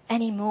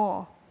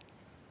anymore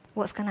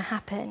what's going to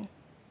happen.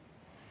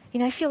 You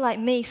know, if you're like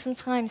me,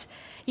 sometimes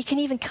you can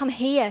even come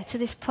here to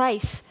this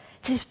place,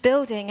 to this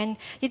building, and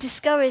you're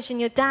discouraged and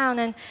you're down,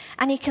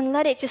 and you can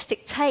let it just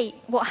dictate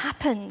what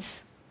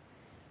happens.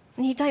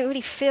 And you don't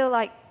really feel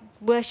like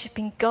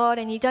worshipping God,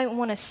 and you don't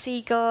want to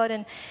see God,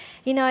 and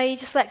you know, you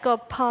just let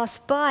God pass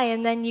by,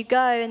 and then you go,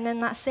 and then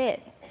that's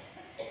it.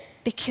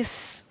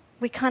 Because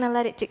we kind of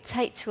let it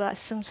dictate to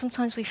us, and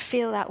sometimes we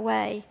feel that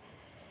way.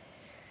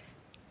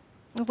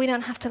 We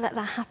don't have to let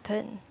that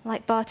happen.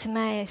 Like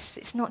Bartimaeus,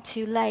 it's not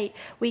too late.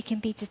 We can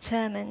be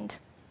determined.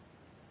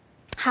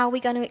 How are we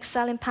going to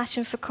excel in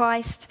passion for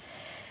Christ?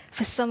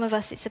 For some of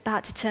us, it's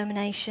about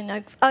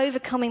determination,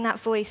 overcoming that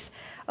voice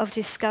of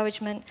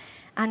discouragement,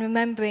 and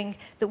remembering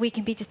that we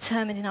can be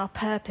determined in our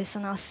purpose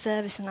and our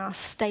service and our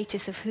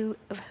status of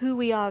who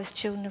we are as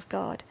children of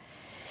God.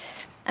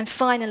 And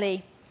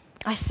finally,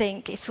 I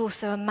think it's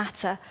also a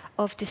matter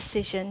of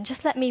decision.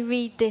 Just let me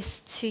read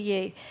this to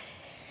you.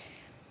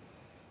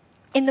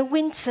 In the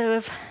winter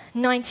of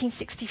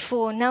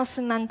 1964,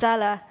 Nelson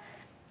Mandela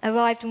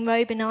arrived on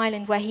Robben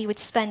Island, where he would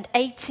spend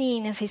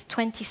 18 of his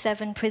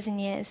 27 prison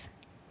years.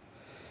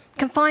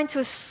 Confined to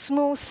a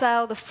small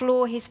cell, the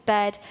floor his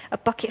bed, a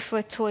bucket for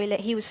a toilet,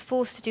 he was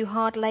forced to do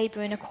hard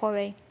labour in a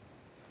quarry.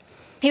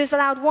 He was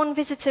allowed one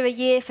visitor a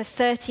year for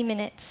 30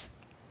 minutes.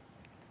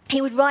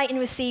 He would write and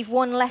receive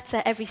one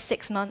letter every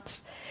 6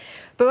 months.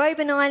 But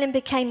Robben Island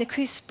became the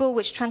crucible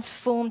which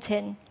transformed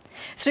him.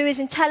 Through his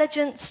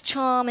intelligence,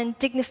 charm, and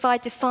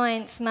dignified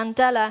defiance,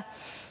 Mandela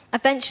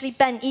eventually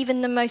bent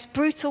even the most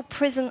brutal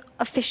prison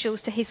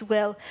officials to his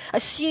will,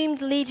 assumed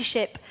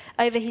leadership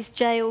over his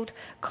jailed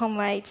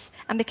comrades,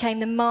 and became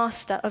the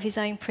master of his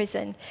own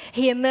prison.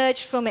 He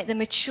emerged from it the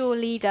mature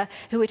leader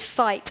who would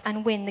fight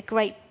and win the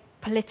great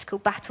political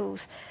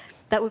battles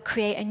that would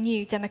create a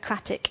new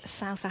democratic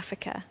South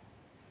Africa.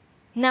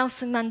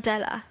 Nelson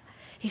Mandela,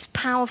 his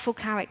powerful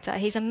character,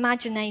 his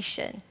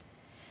imagination,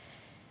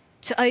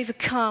 to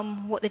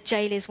overcome what the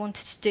jailers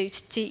wanted to do,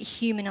 to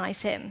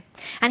dehumanize him.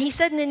 And he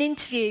said in an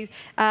interview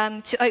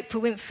to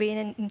Oprah Winfrey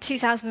in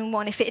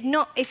 2001,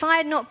 if I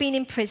had not been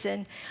in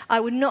prison, I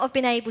would not have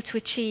been able to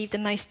achieve the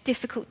most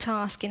difficult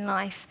task in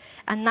life,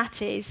 and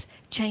that is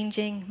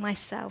changing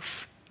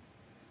myself.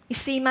 You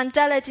see,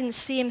 Mandela didn't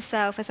see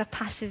himself as a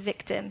passive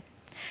victim,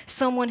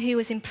 someone who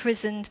was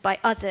imprisoned by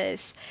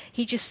others.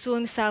 He just saw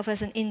himself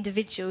as an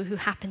individual who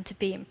happened to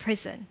be in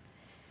prison.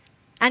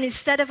 And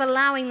instead of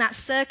allowing that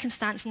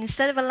circumstance, and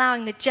instead of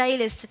allowing the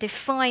jailers to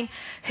define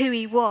who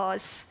he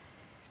was,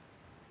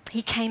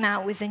 he came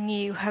out with a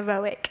new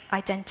heroic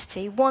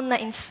identity, one that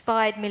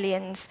inspired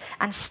millions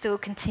and still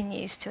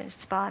continues to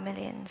inspire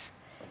millions.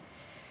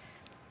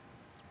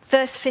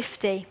 Verse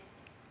 50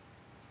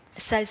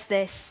 says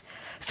this: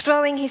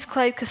 throwing his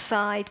cloak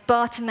aside,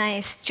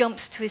 Bartimaeus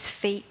jumps to his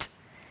feet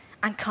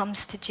and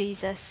comes to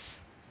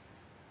Jesus.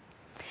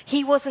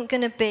 He wasn't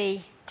going to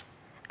be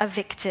a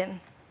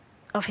victim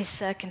of his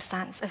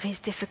circumstance, of his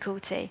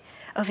difficulty,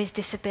 of his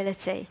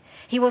disability.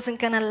 He wasn't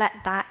going to let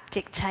that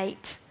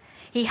dictate.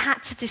 He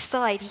had to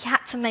decide, he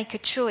had to make a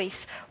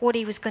choice what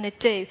he was going to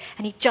do,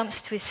 and he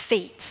jumps to his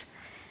feet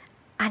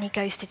and he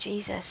goes to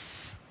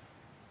Jesus.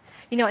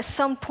 You know, at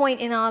some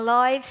point in our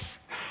lives,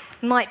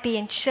 it might be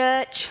in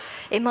church,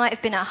 it might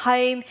have been at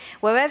home,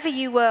 wherever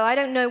you were, I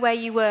don't know where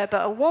you were,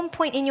 but at one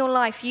point in your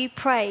life you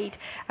prayed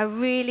a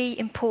really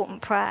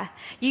important prayer.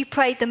 You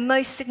prayed the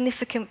most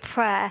significant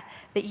prayer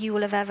that you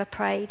will have ever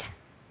prayed.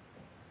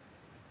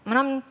 And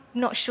I'm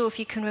not sure if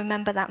you can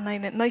remember that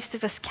moment. Most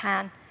of us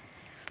can,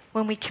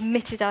 when we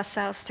committed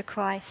ourselves to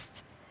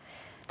Christ.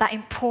 That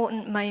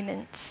important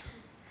moment.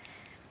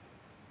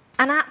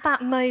 And at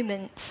that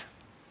moment,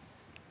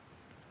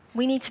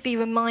 we need to be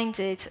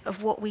reminded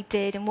of what we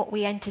did and what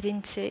we entered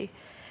into,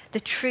 the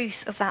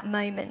truth of that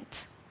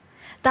moment.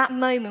 That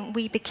moment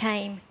we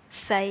became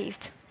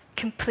saved,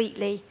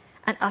 completely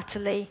and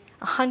utterly,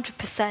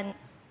 100%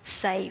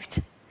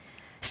 saved.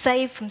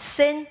 Saved from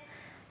sin,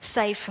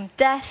 saved from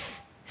death,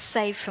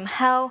 saved from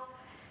hell,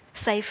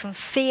 saved from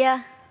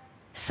fear,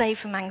 saved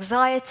from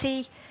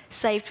anxiety,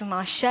 saved from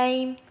our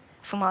shame,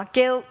 from our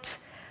guilt,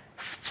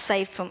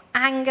 saved from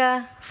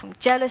anger, from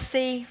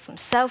jealousy, from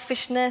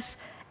selfishness,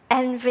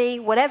 envy,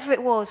 whatever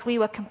it was. We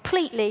were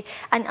completely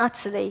and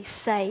utterly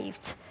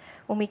saved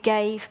when we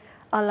gave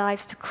our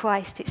lives to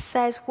Christ. It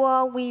says,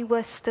 while we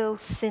were still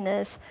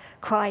sinners,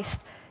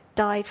 Christ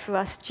died for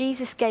us.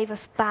 Jesus gave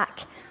us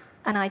back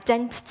an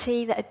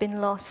identity that had been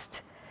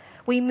lost.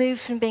 We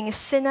moved from being a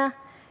sinner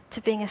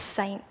to being a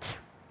saint,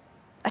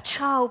 a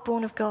child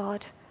born of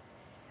God.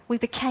 We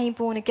became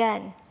born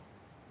again.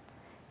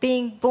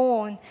 Being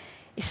born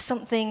is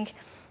something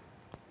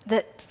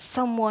that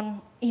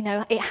someone,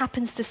 it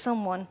happens to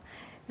someone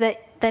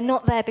that they're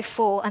not there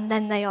before and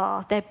then they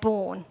are. They're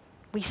born.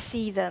 We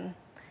see them.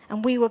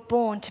 And we were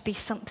born to be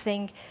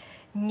something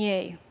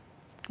new.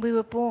 We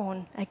were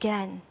born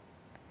again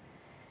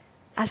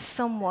as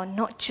someone,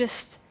 not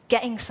just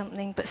getting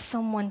something, but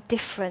someone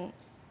different,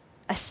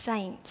 a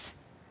saint.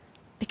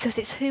 Because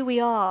it's who we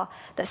are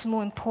that's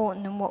more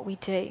important than what we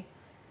do.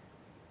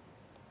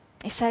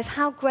 It says,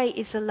 how great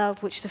is the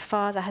love which the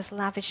Father has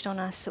lavished on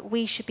us, that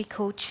we should be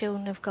called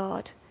children of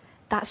God.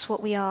 That's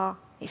what we are,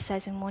 it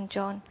says in 1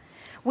 John.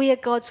 We are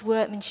God's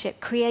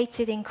workmanship,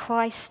 created in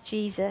Christ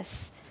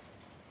Jesus.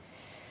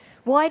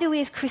 Why do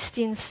we as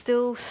Christians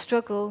still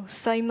struggle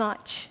so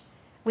much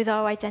with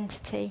our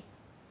identity,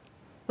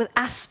 with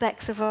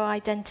aspects of our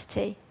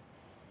identity?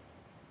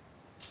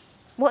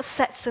 What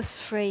sets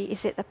us free?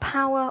 Is it the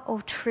power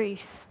or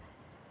truth?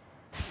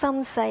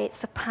 Some say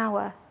it's the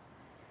power.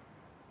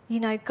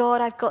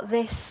 God, I've got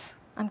this,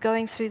 I'm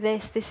going through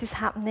this is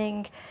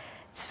happening.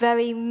 It's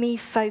very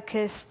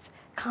me-focused,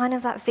 kind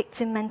of that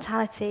victim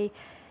mentality.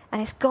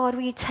 And it's, God,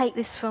 will you take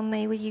this from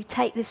me? Will you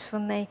take this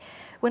from me?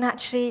 When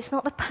actually it's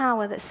not the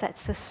power that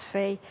sets us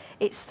free,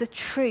 it's the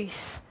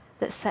truth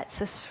that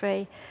sets us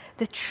free.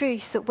 The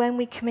truth that when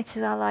we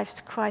committed our lives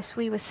to Christ,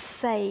 we were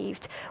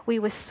saved, we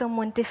were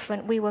someone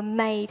different, we were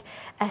made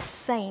a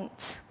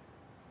saint.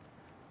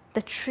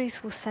 The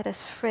truth will set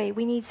us free.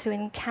 We need to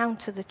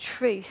encounter the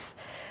truth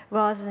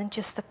rather than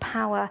just the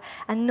power,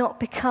 and not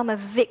become a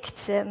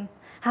victim,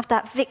 have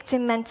that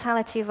victim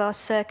mentality of our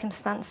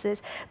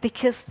circumstances,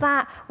 because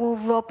that will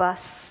rob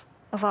us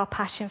of our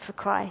passion for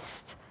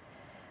Christ.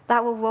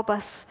 That will rob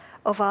us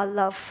of our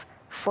love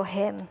for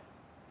him.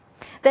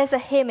 There's a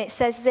hymn, it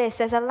says this,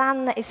 there's a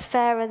land that is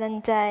fairer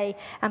than day,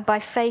 and by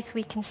faith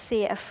we can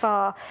see it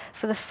afar,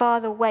 for the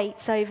Father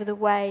waits over the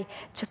way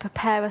to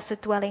prepare us a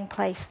dwelling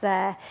place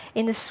there.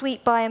 In the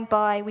sweet by and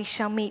by we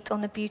shall meet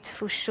on the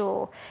beautiful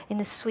shore. In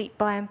the sweet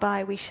by and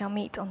by we shall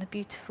meet on the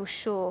beautiful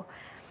shore.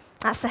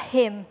 That's a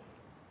hymn.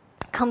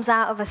 It comes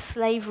out of a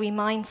slavery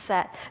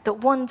mindset that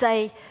one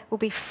day we'll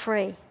be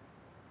free.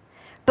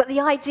 But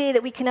the idea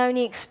that we can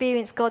only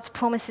experience God's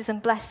promises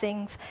and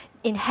blessings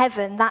in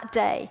heaven that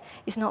day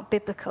is not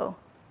biblical.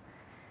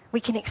 We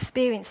can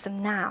experience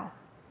them now.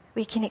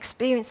 We can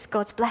experience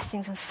God's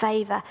blessings and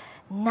favor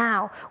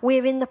now.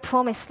 We're in the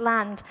promised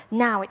land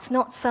now. It's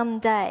not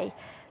someday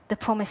the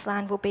promised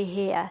land will be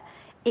here.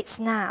 It's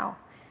now.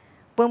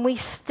 When we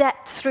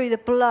stepped through the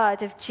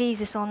blood of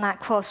Jesus on that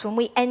cross, when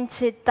we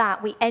entered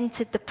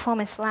the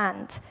promised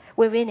land.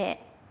 We're in it.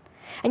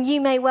 And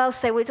you may well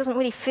say, well, it doesn't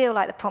really feel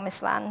like the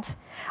promised land.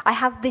 I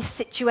have this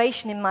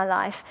situation in my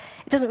life.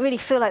 It doesn't really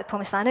feel like the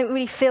promised land. I don't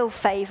really feel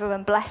favor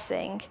and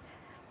blessing.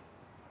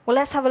 Well,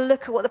 let's have a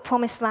look at what the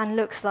promised land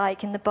looks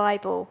like in the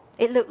Bible.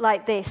 It looked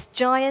like this: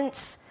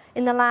 giants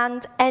in the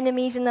land,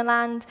 enemies in the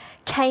land,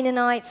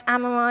 Canaanites,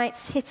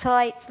 Amorites,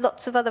 Hittites,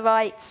 lots of other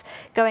rights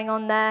going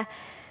on there.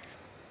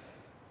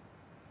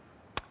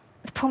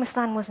 The promised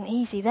land wasn't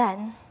easy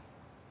then.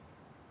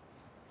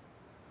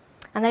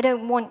 And they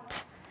don't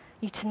want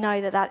you to know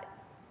that that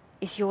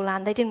is your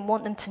land. They didn't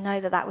want them to know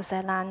that that was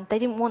their land. They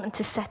didn't want them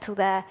to settle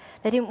there.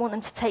 They didn't want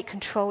them to take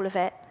control of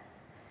it.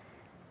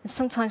 And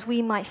sometimes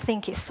we might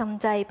think it's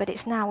someday, but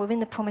it's now. We're in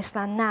the promised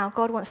land now.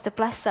 God wants to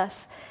bless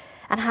us.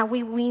 And how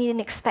we need an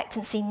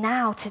expectancy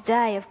now,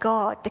 today, of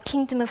God. The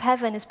kingdom of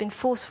heaven has been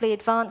forcefully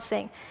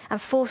advancing,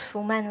 and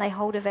forceful men lay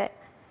hold of it.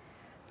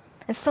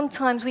 And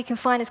sometimes we can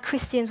find as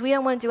Christians, we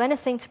don't want to do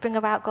anything to bring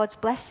about God's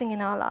blessing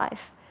in our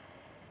life.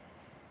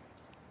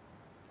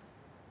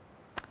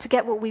 To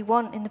get what we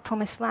want in the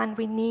promised land,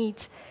 we need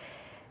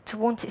to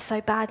want it so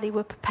badly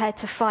we're prepared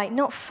to fight.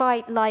 Not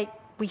fight like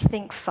we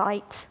think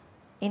fight,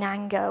 in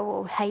anger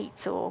or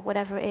hate or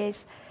whatever it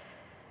is.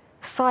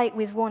 Fight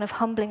with one of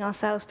humbling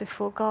ourselves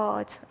before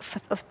God,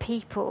 of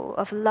people,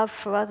 of love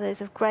for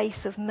others, of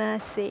grace, of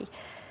mercy.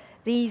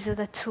 These are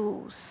the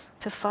tools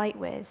to fight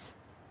with.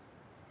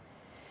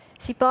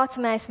 See,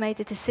 Bartimaeus made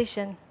a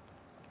decision.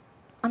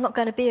 I'm not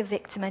going to be a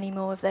victim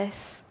anymore of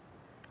this.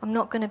 I'm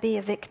not going to be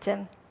a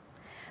victim.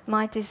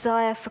 My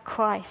desire for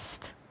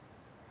Christ,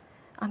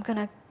 I'm going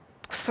to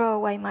throw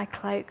away my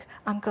cloak.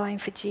 I'm going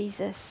for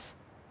Jesus.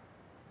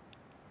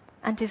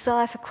 And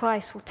desire for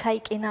Christ will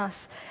take in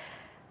us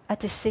a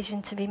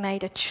decision to be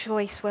made, a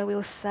choice where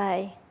we'll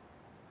say,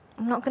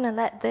 I'm not going to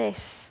let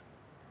this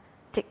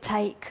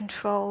dictate,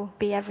 control,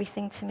 be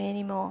everything to me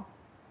anymore.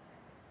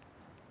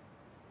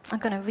 I'm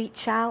going to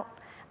reach out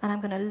and I'm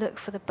going to look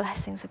for the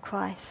blessings of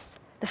Christ,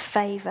 the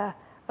favour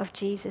of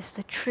Jesus.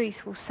 The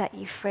truth will set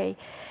you free.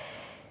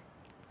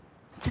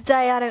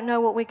 Today, I don't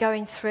know what we're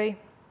going through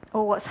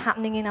or what's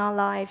happening in our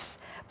lives,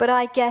 but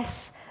I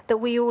guess that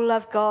we all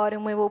love God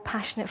and we're all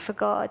passionate for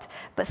God,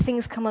 but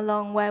things come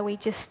along where we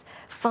just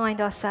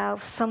find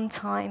ourselves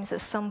sometimes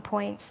at some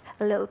points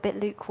a little bit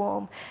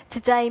lukewarm.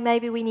 Today,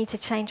 maybe we need to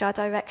change our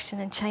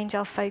direction and change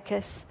our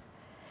focus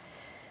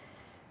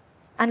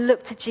and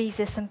look to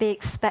Jesus and be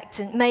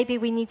expectant. Maybe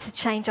we need to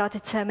change our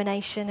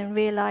determination and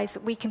realize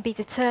that we can be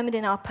determined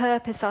in our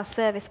purpose, our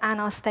service, and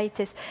our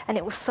status, and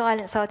it will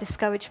silence our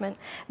discouragement.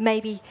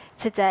 Maybe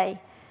today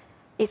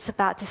it's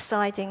about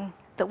deciding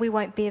that we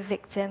won't be a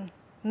victim,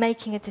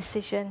 making a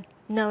decision,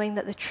 knowing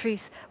that the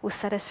truth will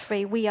set us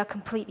free. We are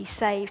completely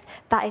saved.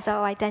 That is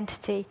our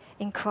identity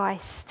in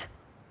Christ.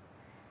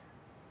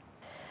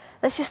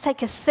 Let's just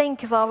take a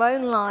think of our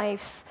own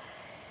lives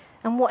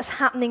and what's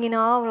happening in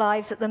our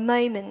lives at the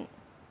moment,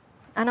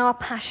 and our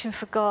passion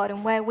for God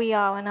and where we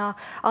are, and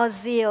our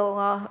zeal,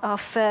 our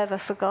fervour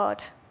for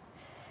God.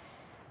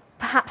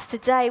 Perhaps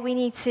today we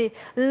need to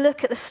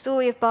look at the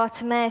story of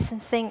Bartimaeus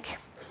and think,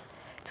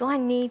 do I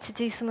need to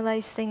do some of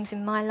those things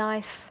in my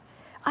life?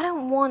 I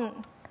don't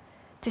want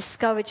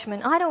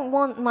discouragement. I don't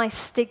want my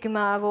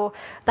stigma or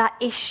that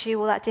issue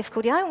or that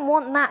difficulty. I don't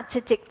want that to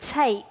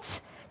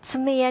dictate to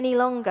me any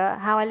longer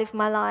how I live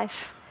my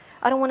life.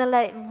 I don't want to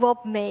let it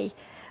rob me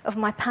of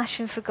my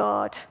passion for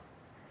God.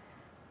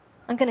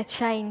 I'm going to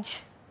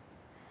change.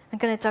 I'm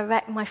going to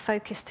direct my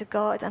focus to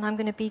God, and I'm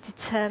going to be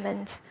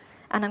determined,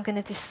 and I'm going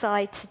to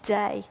decide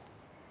today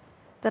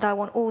that I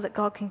want all that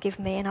God can give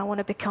me, and I want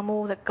to become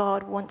all that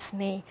God wants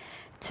me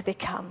to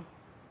become.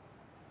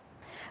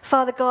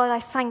 Father God, I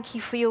thank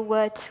you for your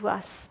word to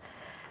us.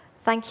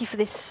 Thank you for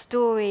this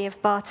story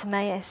of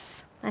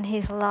Bartimaeus and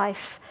his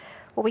life,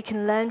 what we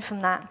can learn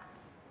from that.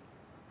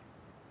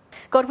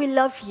 God, we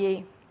love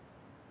you.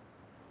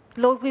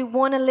 Lord, we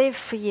want to live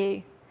for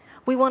you.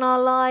 We want our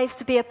lives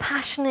to be a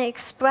passionate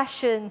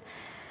expression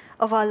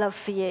of our love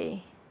for you.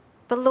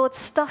 But Lord,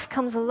 stuff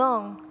comes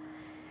along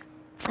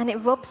and it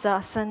robs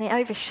us and it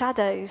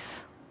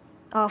overshadows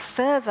our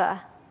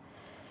fervour.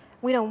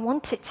 We don't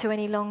want it to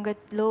any longer,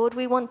 Lord.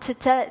 We want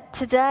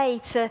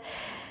today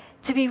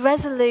to be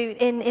resolute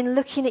in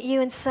looking at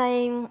you and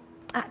saying,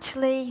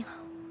 actually,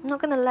 I'm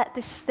not going to let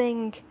this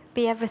thing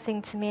be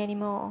everything to me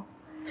anymore.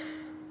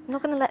 I'm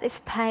not going to let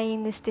this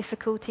pain, this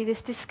difficulty,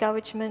 this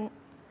discouragement,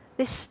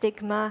 this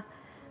stigma,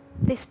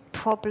 this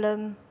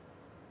problem,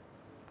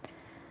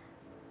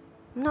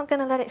 I'm not going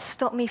to let it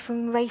stop me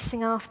from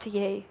racing after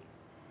you.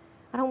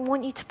 I don't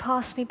want you to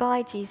pass me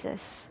by,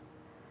 Jesus.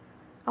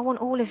 I want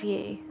all of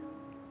you.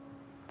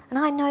 And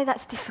I know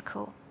that's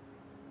difficult.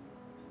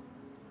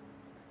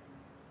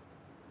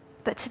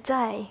 But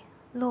today,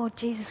 Lord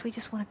Jesus, we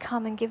just want to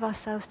come and give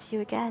ourselves to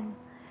you again.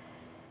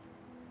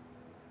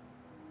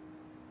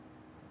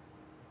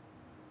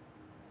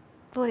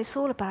 Lord, it's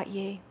all about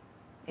you.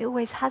 It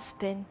always has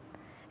been.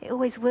 It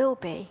always will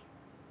be.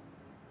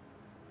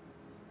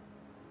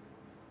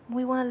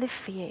 We want to live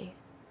for you.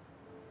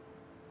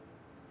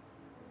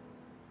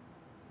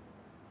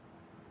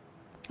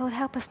 Lord,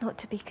 help us not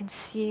to be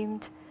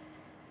consumed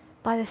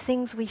by the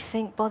things we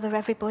think bother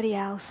everybody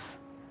else,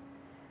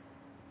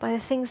 by the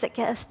things that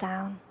get us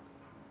down.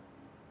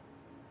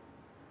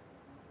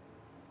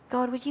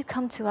 God, would you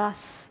come to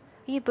us?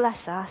 Will you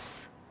bless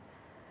us?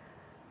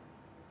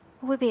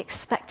 We'll be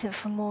expectant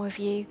for more of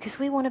you because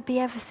we want to be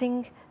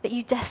everything that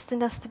you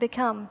destined us to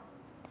become.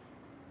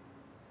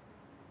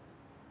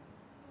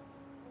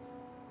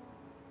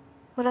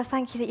 Lord, I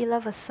thank you that you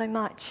love us so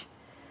much.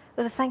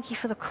 Lord, I thank you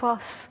for the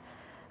cross.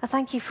 I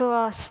thank you for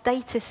our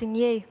status in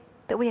you,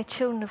 that we are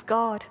children of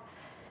God.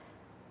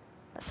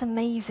 That's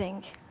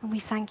amazing, and we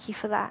thank you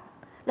for that.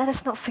 Let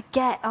us not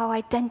forget our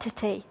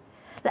identity.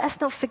 Let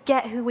us not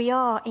forget who we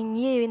are in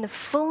you, in the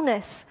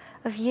fullness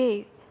of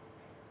you.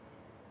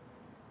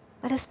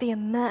 Let us be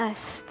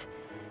immersed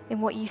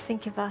in what you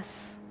think of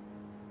us.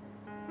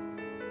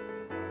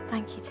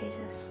 Thank you,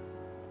 Jesus.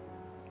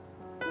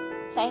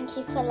 Thank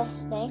you for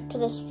listening to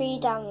this free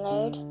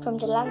download from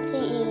Delancey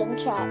Elim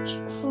Church.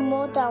 For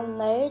more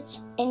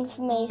downloads,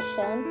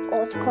 information,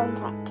 or to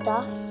contact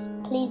us,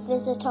 please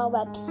visit our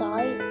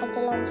website at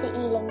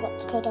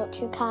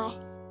delanceyelim.co.uk.